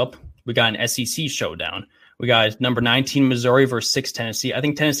matchup, we got an SEC showdown. We got number 19 Missouri versus 6 Tennessee. I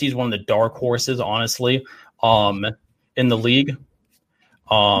think Tennessee is one of the dark horses, honestly, in the league.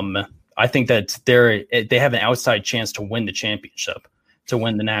 I think that they have an outside chance to win the championship, to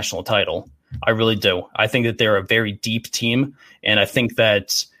win the national title. I really do. I think that they're a very deep team, and I think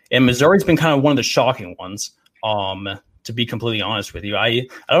that Missouri's been kind of one of the shocking ones. To be completely honest with you, I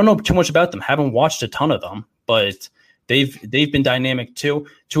don't know too much about them. Haven't watched a ton of them, but they've been dynamic too.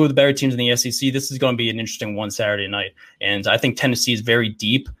 Two of the better teams in the SEC. This is going to be an interesting one Saturday night, and I think Tennessee is very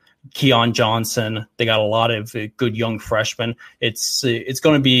deep. Keon Johnson, they got a lot of good young freshmen. It's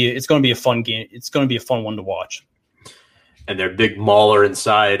going to be a fun game. It's going to be a fun one to watch. And their big mauler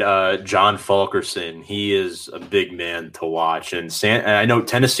inside, John Fulkerson, he is a big man to watch. And I know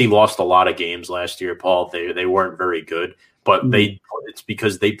Tennessee lost a lot of games last year, Paul. They weren't very good, but it's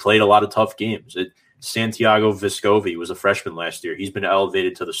because they played a lot of tough games. Santiago Vescovi was a freshman last year. He's been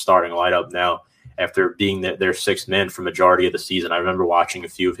elevated to the starting lineup now after being their sixth man for majority of the season. I remember watching a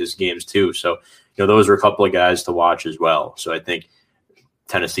few of his games too. So, those are a couple of guys to watch as well. So I think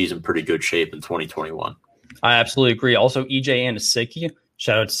Tennessee's in pretty good shape in 2021. I absolutely agree. Also, EJ Anasicki,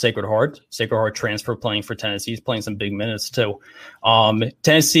 shout out to Sacred Heart. Sacred Heart transfer playing for Tennessee. He's playing some big minutes too.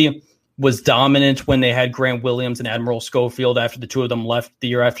 Tennessee was dominant when they had Grant Williams and Admiral Schofield after the two of them left the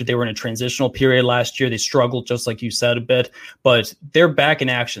year after they were in a transitional period last year. They struggled, just like you said, a bit, but they're back in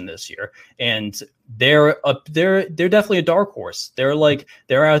action this year, and they're definitely a dark horse.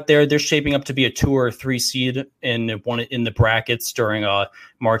 They're out there. They're shaping up to be a 2 or 3 seed in the brackets during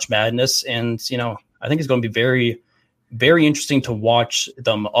March Madness, and I think it's going to be very, very interesting to watch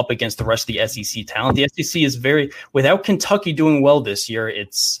them up against the rest of the SEC talent. The SEC is without Kentucky doing well this year.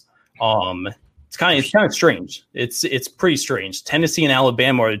 It's kind of strange. It's pretty strange. Tennessee and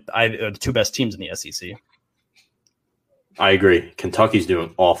Alabama are the two best teams in the SEC. I agree. Kentucky's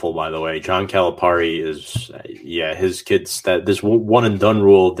doing awful, by the way. John Calipari is, his kids, that this one and done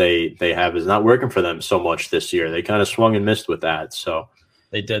rule they have is not working for them so much this year. They kind of swung and missed with that. So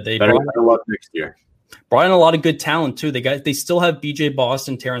they did. They better luck next year. Brought in a lot of good talent too. They still have BJ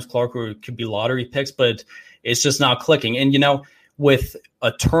Boston, Terrence Clark, who could be lottery picks, but it's just not clicking. And with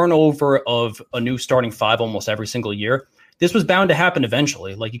a turnover of a new starting 5 almost every single year, this was bound to happen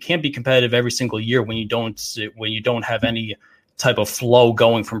eventually. Like, you can't be competitive every single year when you don't have any type of flow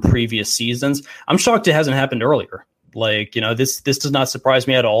going from previous seasons. I'm shocked it hasn't happened earlier. This does not surprise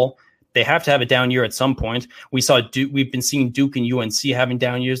me at all. They have to have a down year at some point. We've been seeing Duke and UNC having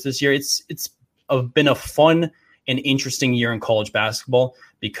down years this year. It's been a fun and interesting year in college basketball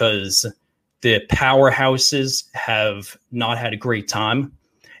because the powerhouses have not had a great time,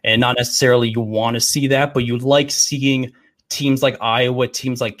 and not necessarily you want to see that, but you like seeing teams like Iowa,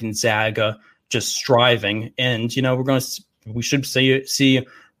 teams like Gonzaga just striving. And, we should see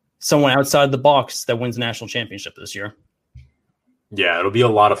someone outside the box that wins the national championship this year. Yeah, it'll be a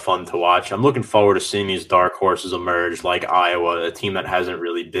lot of fun to watch. I'm looking forward to seeing these dark horses emerge, like Iowa, a team that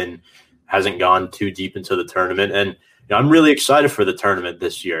hasn't gone too deep into the tournament. And I'm really excited for the tournament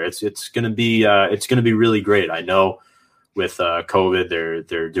this year. It's going to be really great. I know with COVID,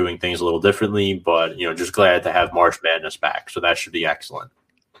 they're doing things a little differently, but just glad to have March Madness back. So that should be excellent.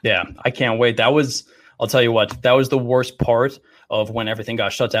 Yeah, I can't wait. I'll tell you what, that was the worst part of when everything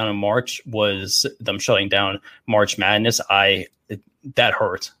got shut down in March, was them shutting down March Madness. That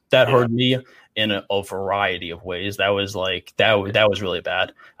hurt. That hurt me in a variety of ways. That was really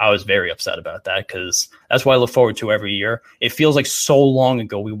bad. I was very upset about that because that's what I look forward to every year. It feels like so long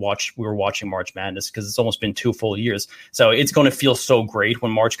ago we were watching March Madness because it's almost been 2 full years. So it's going to feel so great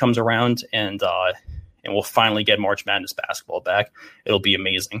when March comes around and we'll finally get March Madness basketball back. It'll be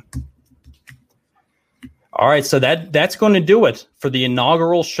amazing. All right, so that's going to do it for the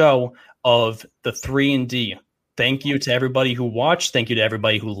inaugural show of the 3&D. Thank you to everybody who watched. Thank you to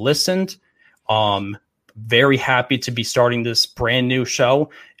everybody who listened. Very happy to be starting this brand new show.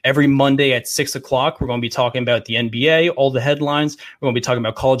 Every Monday at 6:00, we're going to be talking about the NBA, all the headlines. We're going to be talking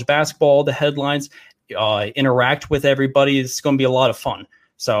about college basketball, all the headlines, interact with everybody. It's going to be a lot of fun.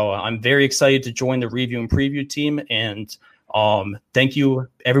 So I'm very excited to join the review and preview team. And thank you,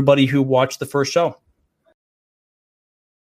 everybody who watched the first show.